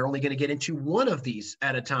predation, they're only going to get into one of these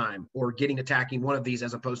at a time, or attacking one of these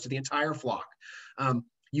as opposed to the entire flock.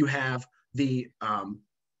 You have the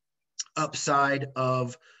upside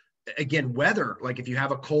of, again, weather. Like if you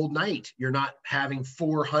have a cold night, you're not having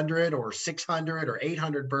 400 or 600 or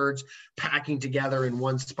 800 birds packing together in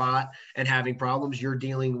one spot and having problems. You're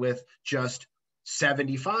dealing with just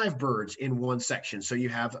 75 birds in one section. So you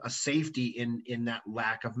have a safety in that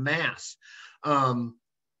lack of mass.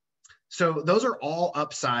 So those are all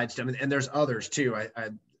upsides to, and there's others too,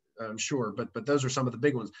 I'm sure, but those are some of the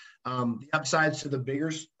big ones. The upsides to the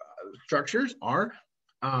bigger structures are,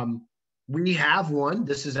 we have one.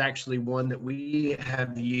 This is actually one that we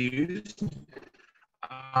have used,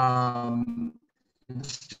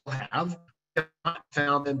 still have. have not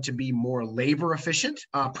found them to be more labor efficient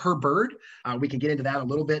per bird. We can get into that a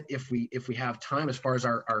little bit if we have time, as far as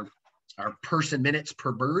our person minutes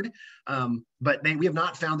per bird. But we have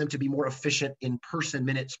not found them to be more efficient in person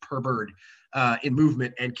minutes per bird in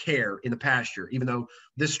movement and care in the pasture, even though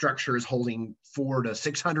this structure is holding 400 to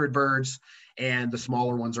 600 birds and the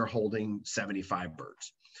smaller ones are holding 75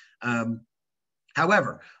 birds.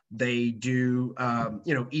 However, they do,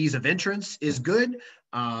 ease of entrance is good.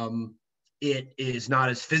 It is not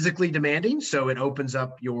as physically demanding, so it opens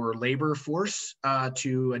up your labor force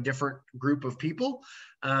to a different group of people.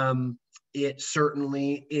 It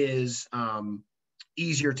certainly is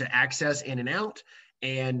easier to access in and out,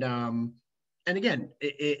 and again,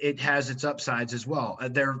 it has its upsides as well.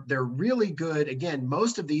 They're really good. Again,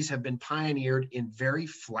 most of these have been pioneered in very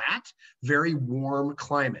flat, very warm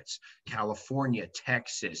climates: California,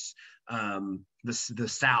 Texas, the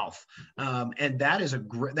South, and that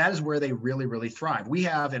is where they really thrive. We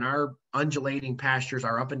have in our undulating pastures,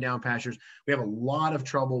 our up and down pastures, we have a lot of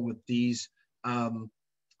trouble with these,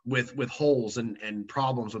 with holes and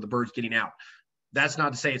problems with the birds getting out. That's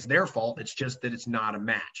not to say it's their fault. It's just that it's not a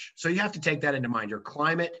match. So you have to take that into mind. Your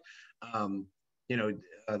climate, the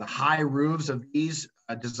high roofs of these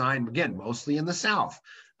designed, again, mostly in the South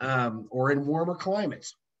or in warmer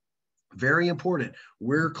climates. Very important.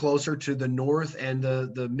 We're closer to the north and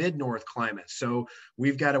the mid-north climates. So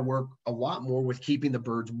we've got to work a lot more with keeping the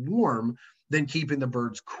birds warm than keeping the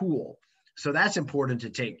birds cool. So that's important to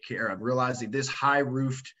take care of. Realizing this high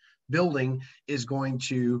roofed building is going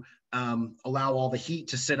to allow all the heat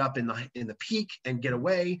to sit up in the peak and get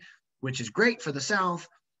away, which is great for the South.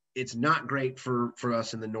 It's not great for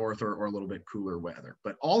us in the north or a little bit cooler weather.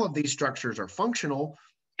 But all of these structures are functional,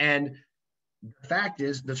 and the fact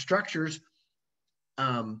is the structures,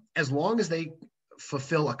 as long as they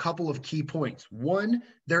fulfill a couple of key points. One,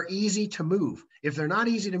 they're easy to move. If they're not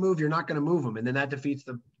easy to move, you're not going to move them, and then that defeats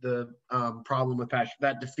the problem with pasture.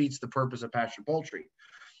 That defeats the purpose of pasture poultry.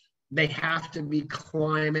 They have to be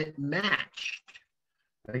climate matched.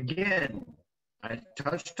 Again, I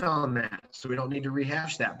touched on that, so we don't need to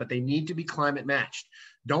rehash that, but they need to be climate matched.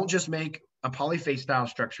 Don't just make a polyphase style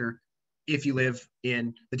structure if you live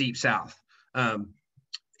in the deep South.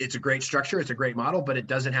 It's a great structure, it's a great model, but it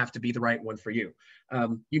doesn't have to be the right one for you.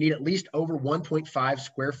 You need at least over 1.5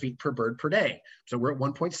 square feet per bird per day. So we're at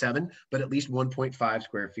 1.7, but at least 1.5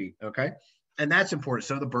 square feet, okay? And that's important,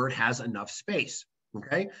 so the bird has enough space.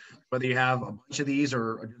 Okay, whether you have a bunch of these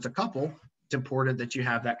or just a couple, it's important that you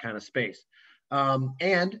have that kind of space,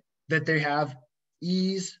 and that they have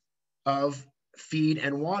ease of feed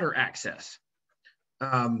and water access.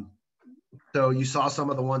 So you saw some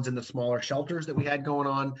of the ones in the smaller shelters that we had going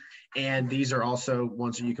on, and these are also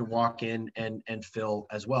ones that you can walk in and fill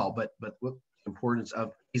as well. But with the importance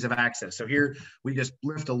of ease of access. So here we just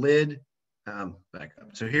lift a lid, back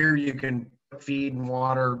up. So here you can feed and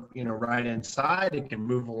water, right inside. It can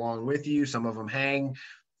move along with you. Some of them hang.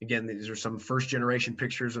 Again, these are some first generation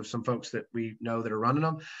pictures of some folks that we know that are running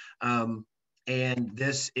them. And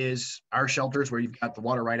this is our shelters where you've got the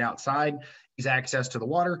water right outside, easy access to the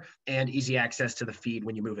water, and easy access to the feed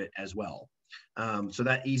when you move it as well. So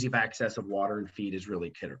that easy access of water and feed is really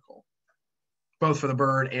critical, both for the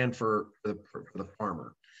bird and for the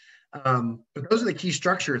farmer. But those are the key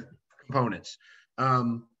structure components.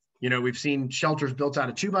 We've seen shelters built out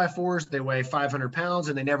of 2x4s. They weigh 500 pounds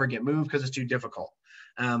and they never get moved because it's too difficult.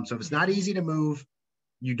 So if it's not easy to move,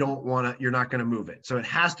 you're not going to move it. So it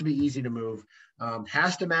has to be easy to move,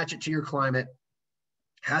 has to match it to your climate,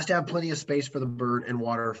 has to have plenty of space for the bird and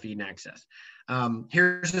water, feed, and access.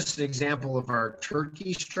 Here's just an example of our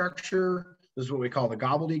turkey structure. This is what we call the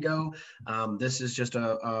gobbledygook. This is just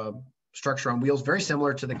a structure on wheels, very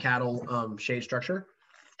similar to the cattle shade structure.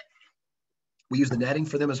 We use the netting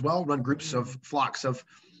for them as well, run groups of flocks of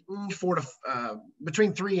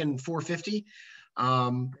between 3 and 450.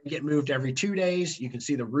 Get moved every 2 days. You can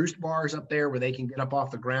see the roost bars up there where they can get up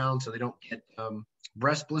off the ground so they don't get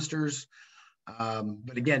breast blisters.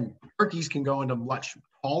 But again, turkeys can go into much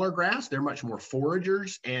taller grass. They're much more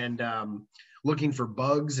foragers and looking for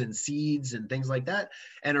bugs and seeds and things like that,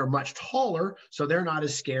 and are much taller, so they're not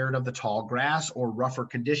as scared of the tall grass or rougher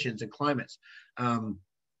conditions and climates.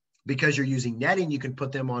 Because you're using netting, you can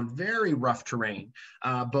put them on very rough terrain,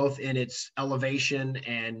 both in its elevation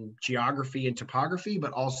and geography and topography,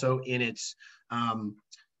 but also in its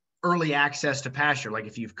early access to pasture. Like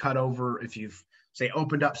if you've say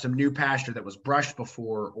opened up some new pasture that was brushed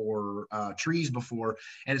before or trees before,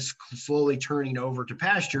 and it's slowly turning over to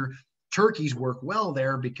pasture, turkeys work well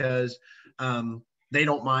there because they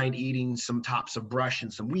don't mind eating some tops of brush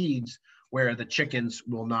and some weeds where the chickens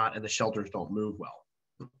will not, and the shelters don't move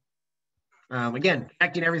well. Again,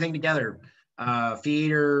 connecting everything together,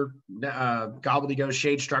 feeder, gobbledygook,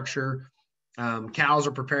 shade structure. Cows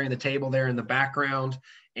are preparing the table there in the background,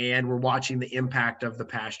 and we're watching the impact of the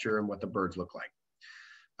pasture and what the birds look like.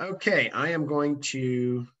 Okay, I am going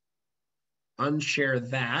to unshare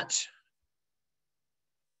that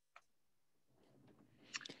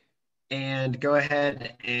and go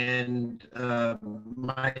ahead and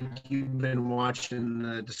Mike, you've been watching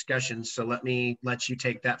the discussion, so let me let you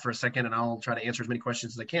take that for a second, and I'll try to answer as many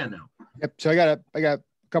questions as I can now. Yep. So I got a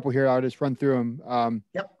couple here. I'll just run through them.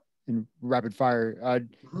 Yep. In rapid fire. Do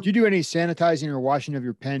you do any sanitizing or washing of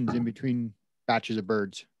your pens in between batches of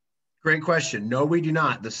birds? Great question. No, we do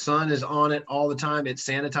not. The sun is on it all the time. It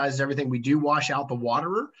sanitizes everything. We do wash out the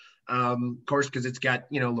waterer, of course, because it's got,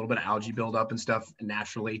 a little bit of algae buildup and stuff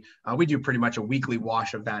naturally. We do pretty much a weekly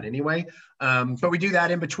wash of that anyway. But we do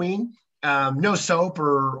that in between. No soap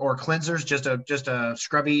or cleansers, just a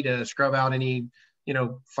scrubby to scrub out any,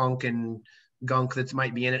 funk and gunk that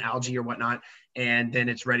might be in it, algae or whatnot. And then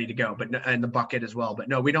it's ready to go, and the bucket as well. But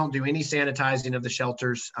no, we don't do any sanitizing of the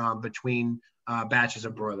shelters between batches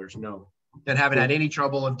of broilers. No, and haven't had any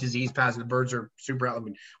trouble of disease passing. The birds are super out. I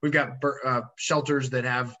mean, we've got shelters that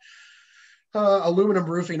have aluminum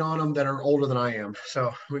roofing on them that are older than I am.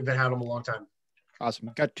 So we've been having them a long time. Awesome.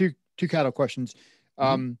 Got two cattle questions.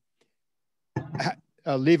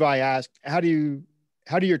 Levi asked, how do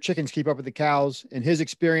your chickens keep up with the cows? In his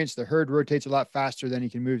experience, the herd rotates a lot faster than he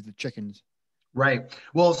can move the chickens. Right.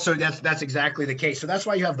 Well, so that's exactly the case. So that's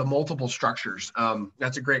why you have the multiple structures.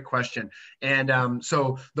 That's a great question. And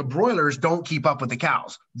so the broilers don't keep up with the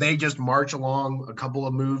cows. They just march along a couple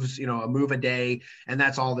of moves, a move a day, and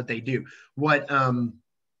that's all that they do. What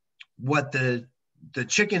the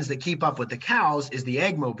chickens that keep up with the cows is the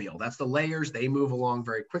egg mobile. That's the layers. They move along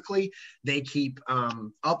very quickly. They keep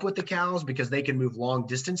up with the cows because they can move long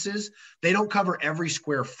distances. They don't cover every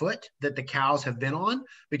square foot that the cows have been on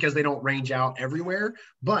because they don't range out everywhere,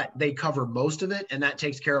 but they cover most of it. And that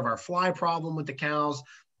takes care of our fly problem with the cows.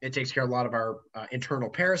 It takes care of a lot of our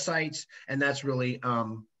internal parasites. And that's really,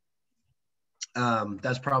 that's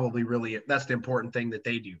the important thing that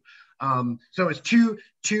they do. So it's two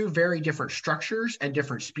very different structures and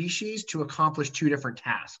different species to accomplish two different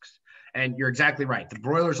tasks. And you're exactly right. The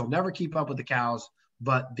broilers will never keep up with the cows,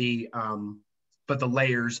 but the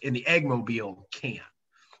layers in the egg mobile can.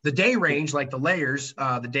 The day range, like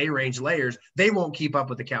the day range layers, they won't keep up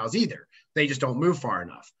with the cows either. They just don't move far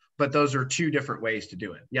enough. But those are two different ways to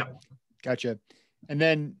do it. Yep. Gotcha. And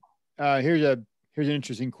then here's an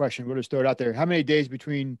interesting question. We'll just throw it out there. How many days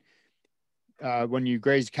between when you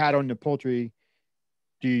graze cattle into poultry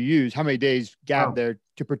do you use? How many days gap there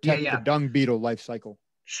to protect the dung beetle life cycle?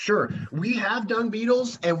 Sure. We have dung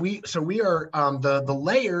beetles, and we are the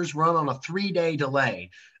layers run on a 3-day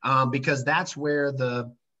delay because that's where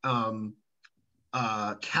the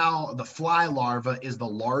fly larva is the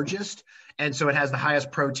largest, and so it has the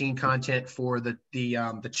highest protein content for the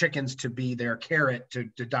chickens to be their carrot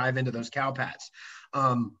to dive into those cow pats.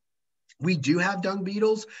 We do have dung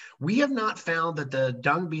beetles. We have not found that the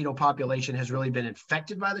dung beetle population has really been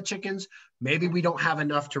infected by the chickens. Maybe we don't have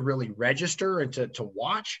enough to really register and to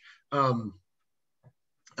watch. But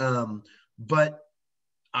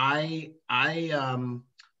I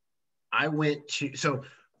went to, so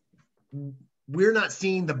we're not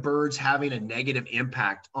seeing the birds having a negative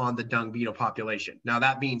impact on the dung beetle population. Now,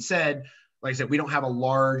 that being said, like I said, we don't have a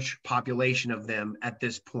large population of them at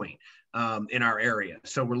this point. In our area.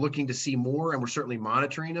 So we're looking to see more, and we're certainly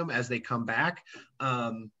monitoring them as they come back.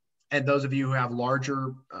 And those of you who have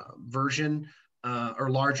larger version or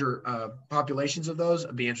larger populations of those,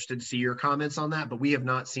 I'd be interested to see your comments on that, but we have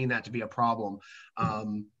not seen that to be a problem.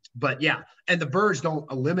 But yeah, and the birds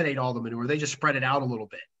don't eliminate all the manure. They just spread it out a little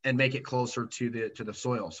bit and make it closer to the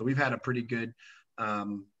soil. So we've had a pretty good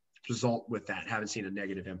result with that. Haven't seen a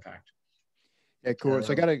negative impact. Yeah, cool.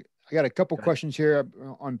 So I got a couple questions here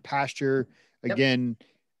on pasture again. Yep.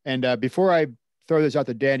 And before I throw this out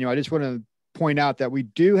to Daniel, I just want to point out that we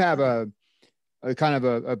do have a kind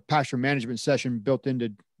of a pasture management session built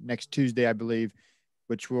into next Tuesday, I believe,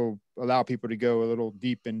 which will allow people to go a little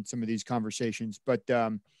deep in some of these conversations. But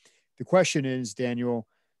the question is, Daniel,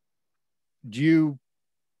 do you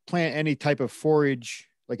plant any type of forage,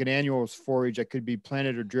 like an annual forage that could be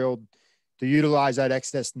planted or drilled to utilize that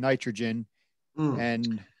excess nitrogen?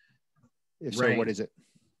 And if so, what is it?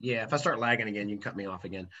 Yeah, if I start lagging again, you can cut me off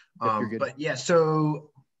again. But we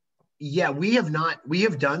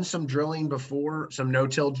have done some drilling before, some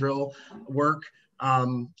no-till drill work.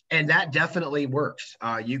 And that definitely works.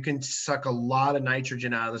 You can suck a lot of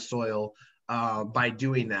nitrogen out of the soil by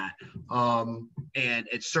doing that. And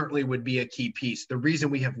it certainly would be a key piece. The reason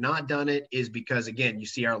we have not done it is because, again, you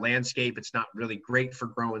see our landscape, it's not really great for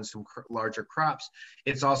growing some larger crops.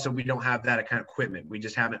 It's also, we don't have that kind of equipment. We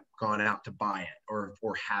just haven't gone out to buy it or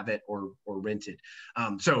have it or rent it.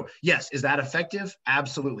 So yes, is that effective?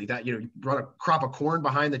 Absolutely. That, you run a crop of corn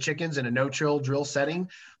behind the chickens in a no-till drill setting,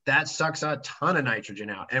 that sucks a ton of nitrogen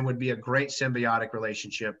out and would be a great symbiotic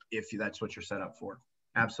relationship if that's what you're set up for.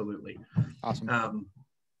 Absolutely. Awesome.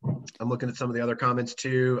 I'm looking at some of the other comments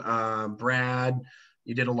too. Brad,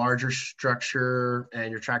 you did a larger structure and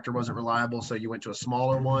your tractor wasn't reliable, so you went to a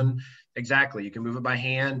smaller one. Exactly. You can move it by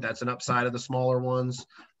hand. That's an upside of the smaller ones.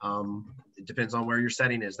 It depends on where your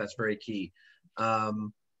setting is. That's very key.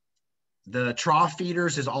 The trough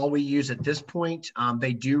feeders is all we use at this point.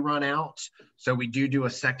 They do run out. So we do a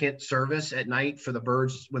second service at night for the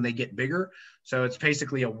birds when they get bigger. So it's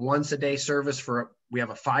basically a once a day service we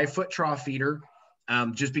have a 5-foot trough feeder,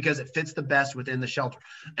 just because it fits the best within the shelter.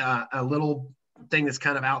 A little thing that's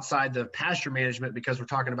kind of outside the pasture management, because we're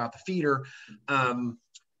talking about the feeder,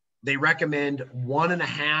 they recommend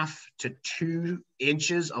 1.5 to 2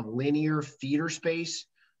 inches of linear feeder space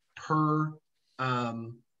per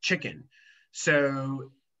chicken.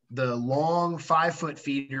 So the long 5-foot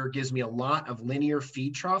feeder gives me a lot of linear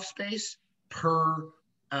feed trough space per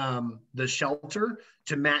the shelter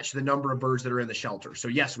to match the number of birds that are in the shelter. So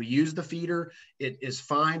yes, we use the feeder. It is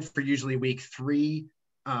fine for usually week 3,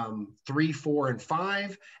 4, and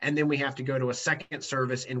 5. And then we have to go to a second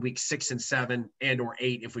service in week 6 and 7 and or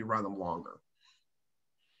 8 if we run them longer.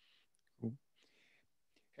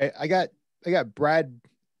 Hey, I got Brad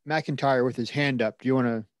McIntyre with his hand up. Do you want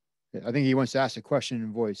to, I think he wants to ask a question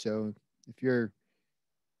in voice. So if you're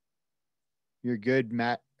good,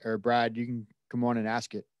 Matt or Brad, you can come on and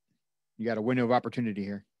ask it. You got a window of opportunity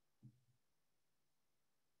here.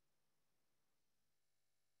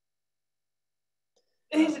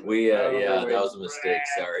 Yeah, that was a mistake.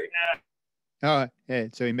 Sorry. Oh, hey,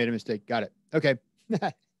 so he made a mistake. Got it. Okay.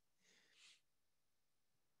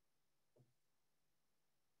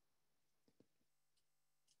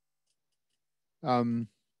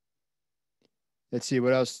 Let's see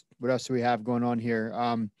what else do we have going on here.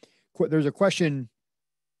 There's a question.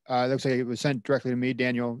 Looks like it was sent directly to me,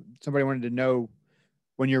 Daniel. Somebody wanted to know,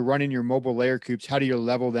 when you're running your mobile layer coops, how do you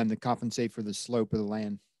level them to compensate for the slope of the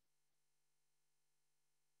land?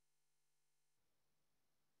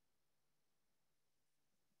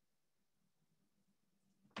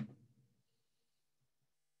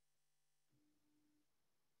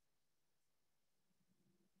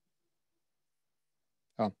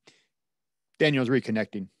 Oh, Daniel's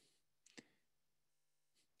reconnecting.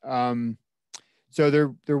 So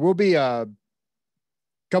there will be a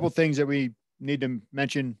couple things that we need to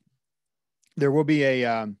mention. There will be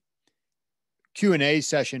a Q&A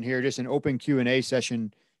session here, just an open Q&A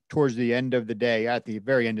session towards the end of the day, at the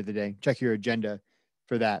very end of the day. Check your agenda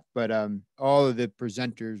for that. But all of the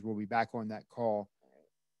presenters will be back on that call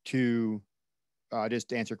to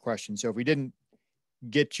just answer questions. So if we didn't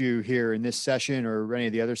get you here in this session or any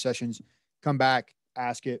of the other sessions, come back,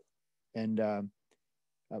 ask it, and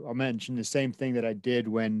I'll mention the same thing that I did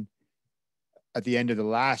when at the end of the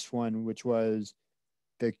last one, which was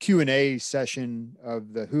the Q&A session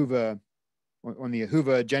of the HUVA on the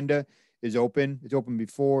HUVA agenda is open. It's open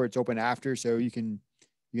before, it's open after. So you can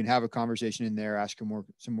have a conversation in there, ask them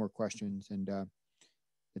some more questions. And at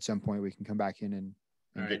some point we can come back in and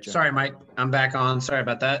all right. Sorry, Mike, I'm back on. Sorry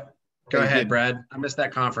about that. Go ahead, Brad. I missed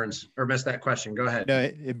that conference or missed that question. Go ahead. No,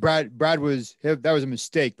 Brad that was a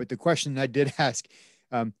mistake, but the question I did ask,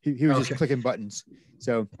 he was just clicking buttons.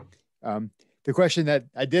 So the question that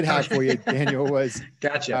I did have for you, Daniel, was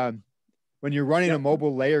gotcha. When you're running a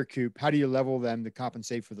mobile layer coop, how do you level them to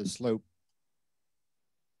compensate for the slope?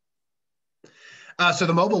 So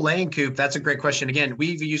the mobile laying coop, that's a great question. Again,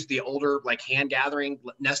 we've used the older like hand gathering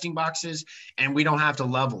nesting boxes, and we don't have to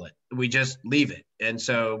level it. We just leave it. And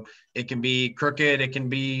so it can be crooked, it can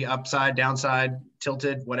be upside, downside,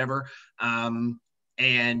 tilted, whatever.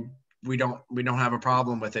 And we don't have a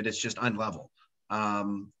problem with it. It's just unlevel.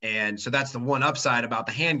 And so that's the one upside about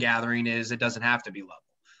the hand gathering is it doesn't have to be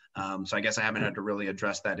level. So I guess I haven't had to really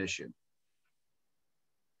address that issue.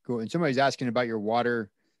 Cool. And somebody's asking about your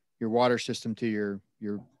water system to your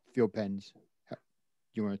field pens. Do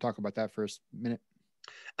you want to talk about that for a minute?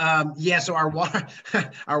 Yeah. So our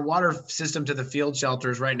water system to the field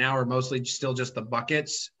shelters right now are mostly still just the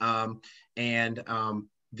buckets, and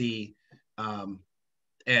the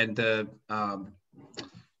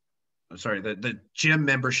the gym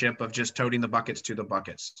membership of just toting the buckets to the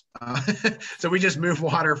buckets. So we just move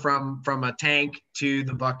water from a tank to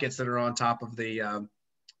the buckets that are on top of the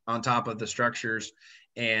structures.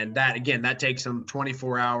 And that, again, that takes them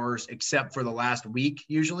 24 hours, except for the last week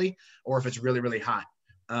usually, or if it's really, really hot.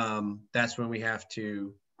 That's when we have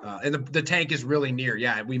to, and the tank is really near.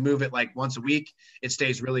 Yeah. We move it like once a week. It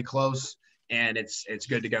stays really close and it's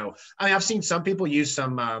good to go. I mean, I've seen some people use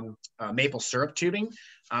some maple syrup tubing,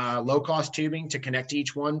 low cost tubing to connect to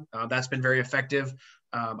each one. That's been very effective.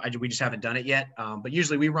 We just haven't done it yet. But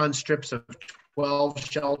usually we run strips of 12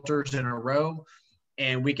 shelters in a row,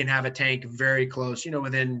 and we can have a tank very close,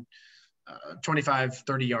 within 25,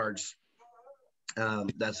 30 yards.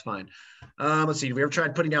 That's fine. Let's see. Have we ever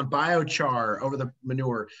tried putting down biochar over the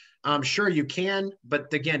manure? Sure, you can.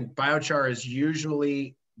 But again, biochar is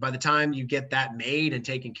usually, by the time you get that made and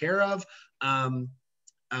taken care of,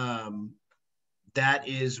 that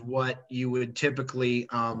is what you would typically,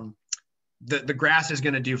 the grass is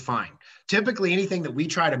going to do fine. Typically, anything that we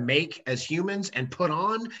try to make as humans and put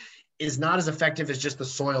on is not as effective as just the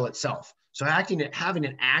soil itself. So having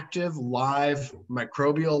an active, live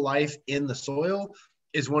microbial life in the soil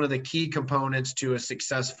is one of the key components to a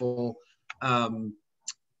successful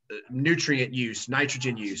nutrient use,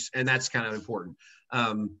 nitrogen use, and that's kind of important.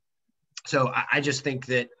 So I just think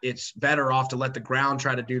that it's better off to let the ground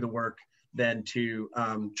try to do the work than to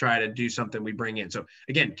try to do something we bring in. So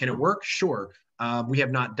again, can it work? Sure. We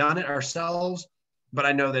have not done it ourselves, but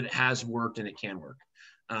I know that it has worked and it can work.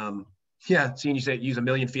 Yeah, seeing you say use 1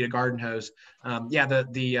 million feet of garden hose. Yeah,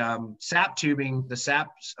 the sap tubing,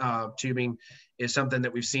 tubing is something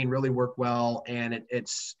that we've seen really work well, and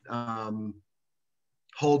it's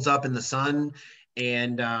holds up in the sun,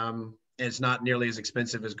 and it's not nearly as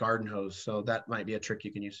expensive as garden hose. So that might be a trick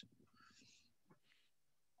you can use.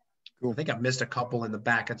 Cool. I think I've missed a couple in the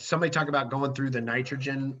back. Somebody talk about going through the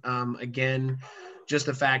nitrogen again. Just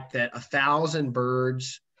the fact that 1,000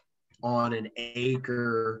 birds on an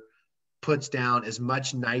acre puts down as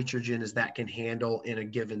much nitrogen as that can handle in a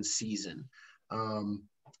given season. And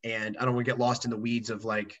I don't want to get lost in the weeds of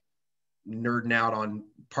like nerding out on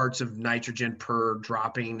parts of nitrogen per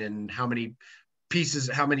dropping and how many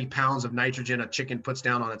pounds of nitrogen a chicken puts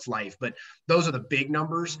down on its life. But those are the big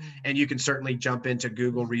numbers. And you can certainly jump into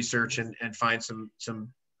Google research and find some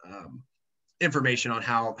information on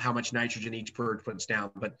how much nitrogen each bird puts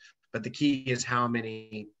down. But the key is how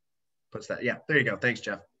many puts that. Yeah, there you go. Thanks,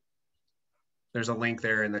 Jeff. There's a link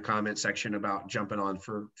there in the comment section about jumping on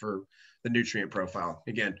for the nutrient profile.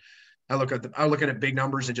 Again, I look at big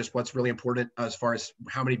numbers and just what's really important as far as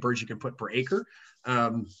how many birds you can put per acre,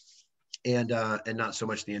 and not so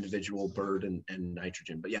much the individual bird and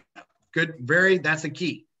nitrogen. But yeah, good. That's the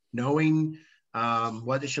key. Knowing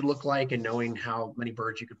what it should look like and knowing how many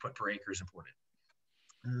birds you could put per acre is important.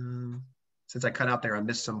 Since I cut out there, I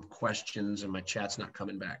missed some questions and my chat's not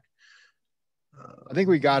coming back. I think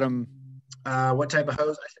we got them. What type of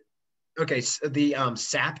hose? Okay, so the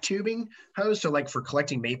sap tubing hose. So like for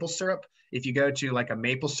collecting maple syrup, if you go to like a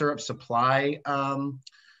maple syrup supply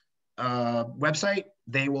website,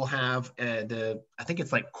 they will have I think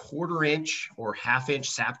it's like 1/4 inch or 1/2 inch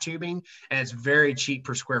sap tubing, and it's very cheap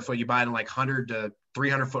per square foot. You buy it in like 100 to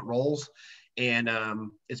 300 foot rolls, and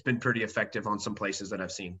it's been pretty effective on some places that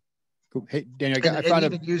I've seen. Cool. Hey, Daniel, I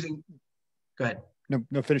found using. Go ahead.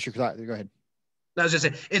 No, finish your thought. Go ahead. I was just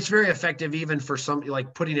saying, it's very effective even for some,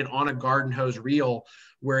 like putting it on a garden hose reel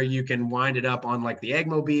where you can wind it up on like the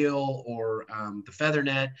Eggmobile or the feather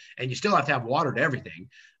net, and you still have to have water to everything,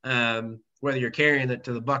 whether you're carrying it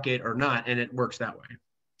to the bucket or not, and it works that way.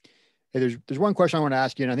 Hey, there's one question I want to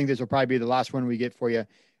ask you, and I think this will probably be the last one we get for you,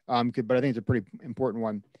 but I think it's a pretty important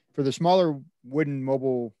one. For the smaller wooden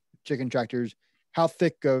mobile chicken tractors, how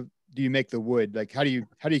thick do you make the wood? Like, how do you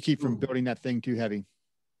keep from building that thing too heavy?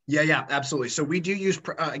 Yeah, absolutely. So we do use,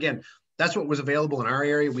 again, that's what was available in our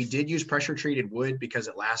area. We did use pressure treated wood because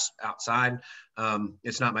it lasts outside.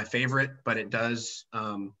 It's not my favorite, but it does,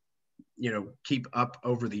 keep up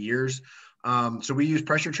over the years. So we use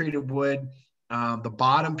pressure treated wood. The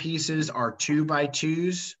bottom pieces are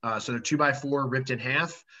 2x2s. So they're 2x4 ripped in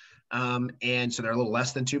half. And so they're a little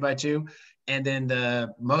less than 2x2. And then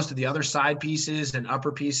most of the other side pieces and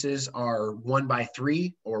upper pieces are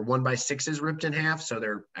 1x3 or 1x6s ripped in half. So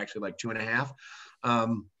they're actually like 2.5.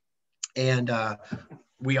 And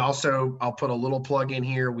we also, I'll put a little plug in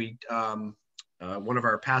here. One of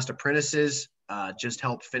our past apprentices just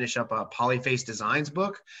helped finish up a Polyface Designs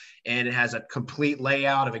book, and it has a complete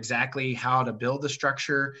layout of exactly how to build the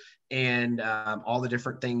structure and all the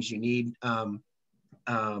different things you need.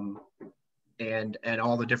 and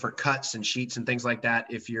all the different cuts and sheets and things like that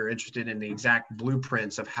if you're interested in the exact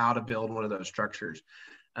blueprints of how to build one of those structures.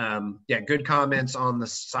 Yeah, good comments on the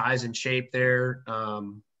size and shape there,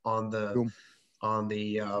 on the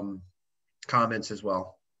comments as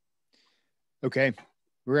well. Okay,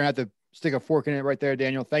 we're gonna have to stick a fork in it right there,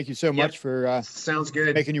 Daniel. Thank you so much for sounds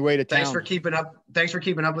good, making your way to town. Thanks for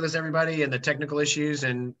keeping up with us, everybody, and the technical issues.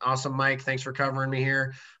 And awesome, Mike, thanks for covering me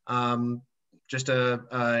here. Just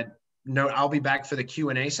a note, I'll be back for the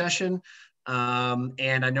Q&A session,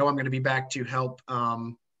 and I know I'm going to be back to help,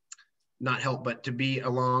 but to be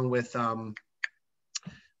along with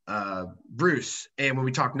Bruce, and when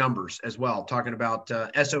we talk numbers as well, talking about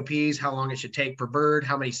SOPs, how long it should take per bird,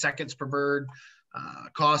 how many seconds per bird,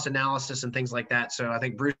 cost analysis and things like that. So I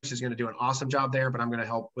think Bruce is going to do an awesome job there, but I'm going to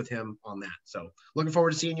help with him on that. So looking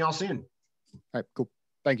forward to seeing y'all soon. All right, cool.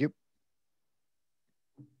 Thank you.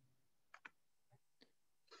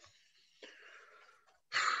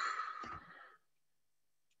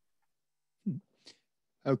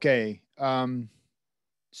 Okay.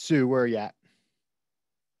 Sue, where are you at?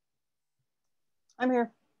 I'm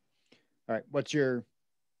here. All right.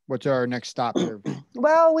 What's our next stop here?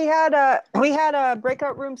 Well, we had a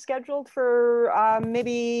breakout room scheduled for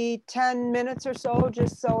maybe 10 minutes or so,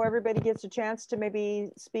 just so everybody gets a chance to maybe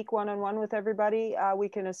speak one-on-one with everybody. We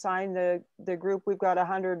can assign the group. We've got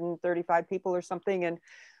 135 people or something, and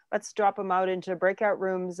let's drop them out into breakout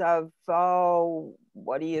rooms of,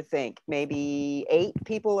 what do you think? Maybe 8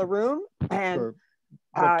 people a room. And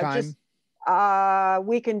what time?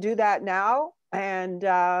 We can do that now and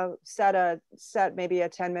set maybe a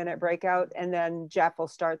 10-minute breakout, and then Jeff will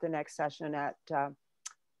start the next session at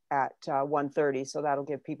 1:30. So that'll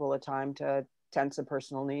give people a time to tend some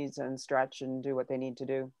personal needs and stretch and do what they need to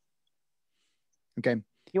do. Okay.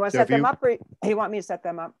 You want to set them up, or you want me to set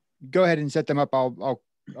them up? Go ahead and set them up. I'll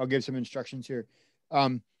give some instructions here.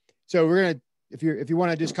 So we're gonna, if you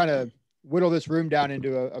want to just kind of whittle this room down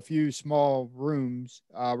into a few small rooms,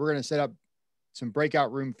 we're gonna set up some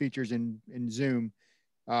breakout room features in Zoom,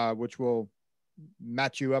 which will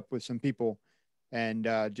match you up with some people and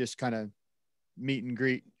just kind of meet and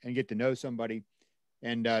greet and get to know somebody.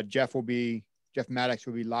 And Jeff Maddox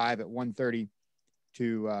will be live at 1:30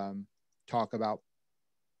 to talk about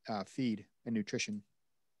feed and nutrition.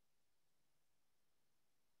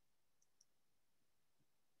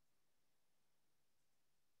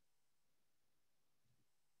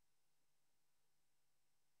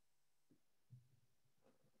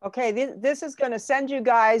 Okay, this is going to send you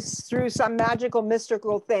guys through some magical,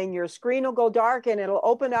 mystical thing. Your screen will go dark and it'll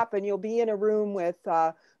open up and you'll be in a room with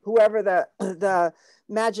whoever the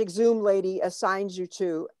magic Zoom lady assigns you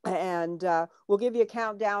to. And we'll give you a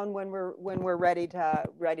countdown when we're ready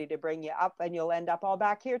to bring you up, and you'll end up all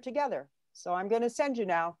back here together. So I'm going to send you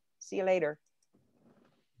now. See you later.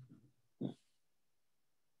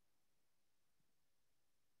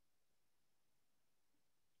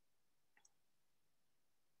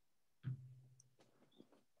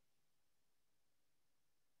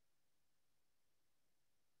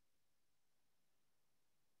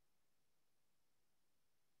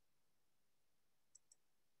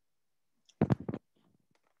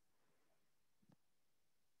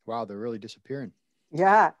 Wow, they're really disappearing.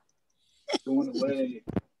 Yeah. Going away.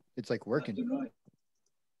 It's like working. I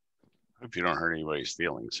hope you don't hurt anybody's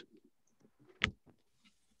feelings.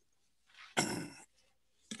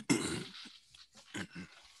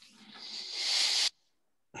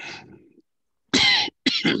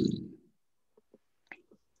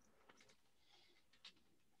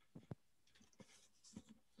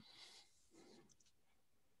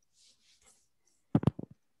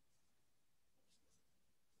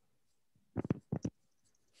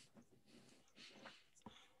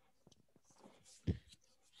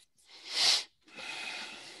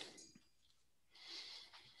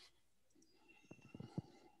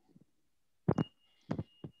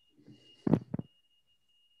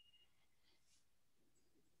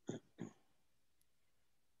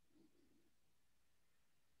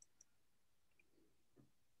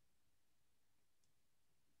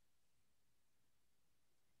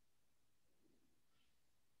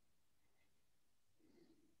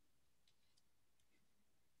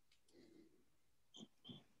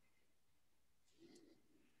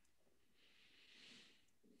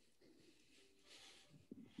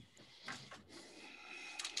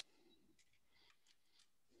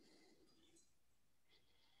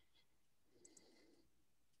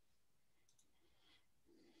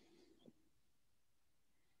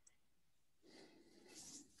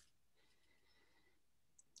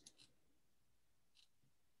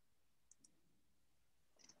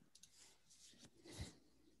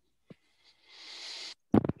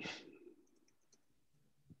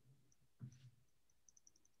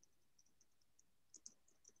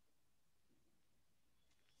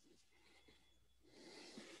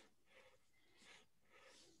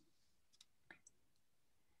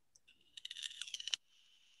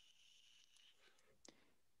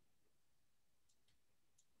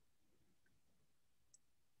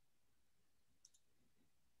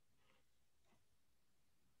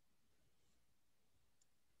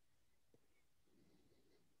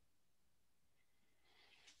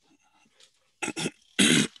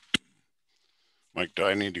 Mike, do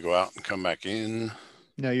I need to go out and come back in?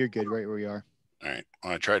 No, you're good right where you are. All right.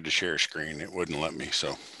 Well, I tried to share screen. It wouldn't let me.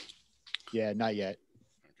 So Yeah, not yet.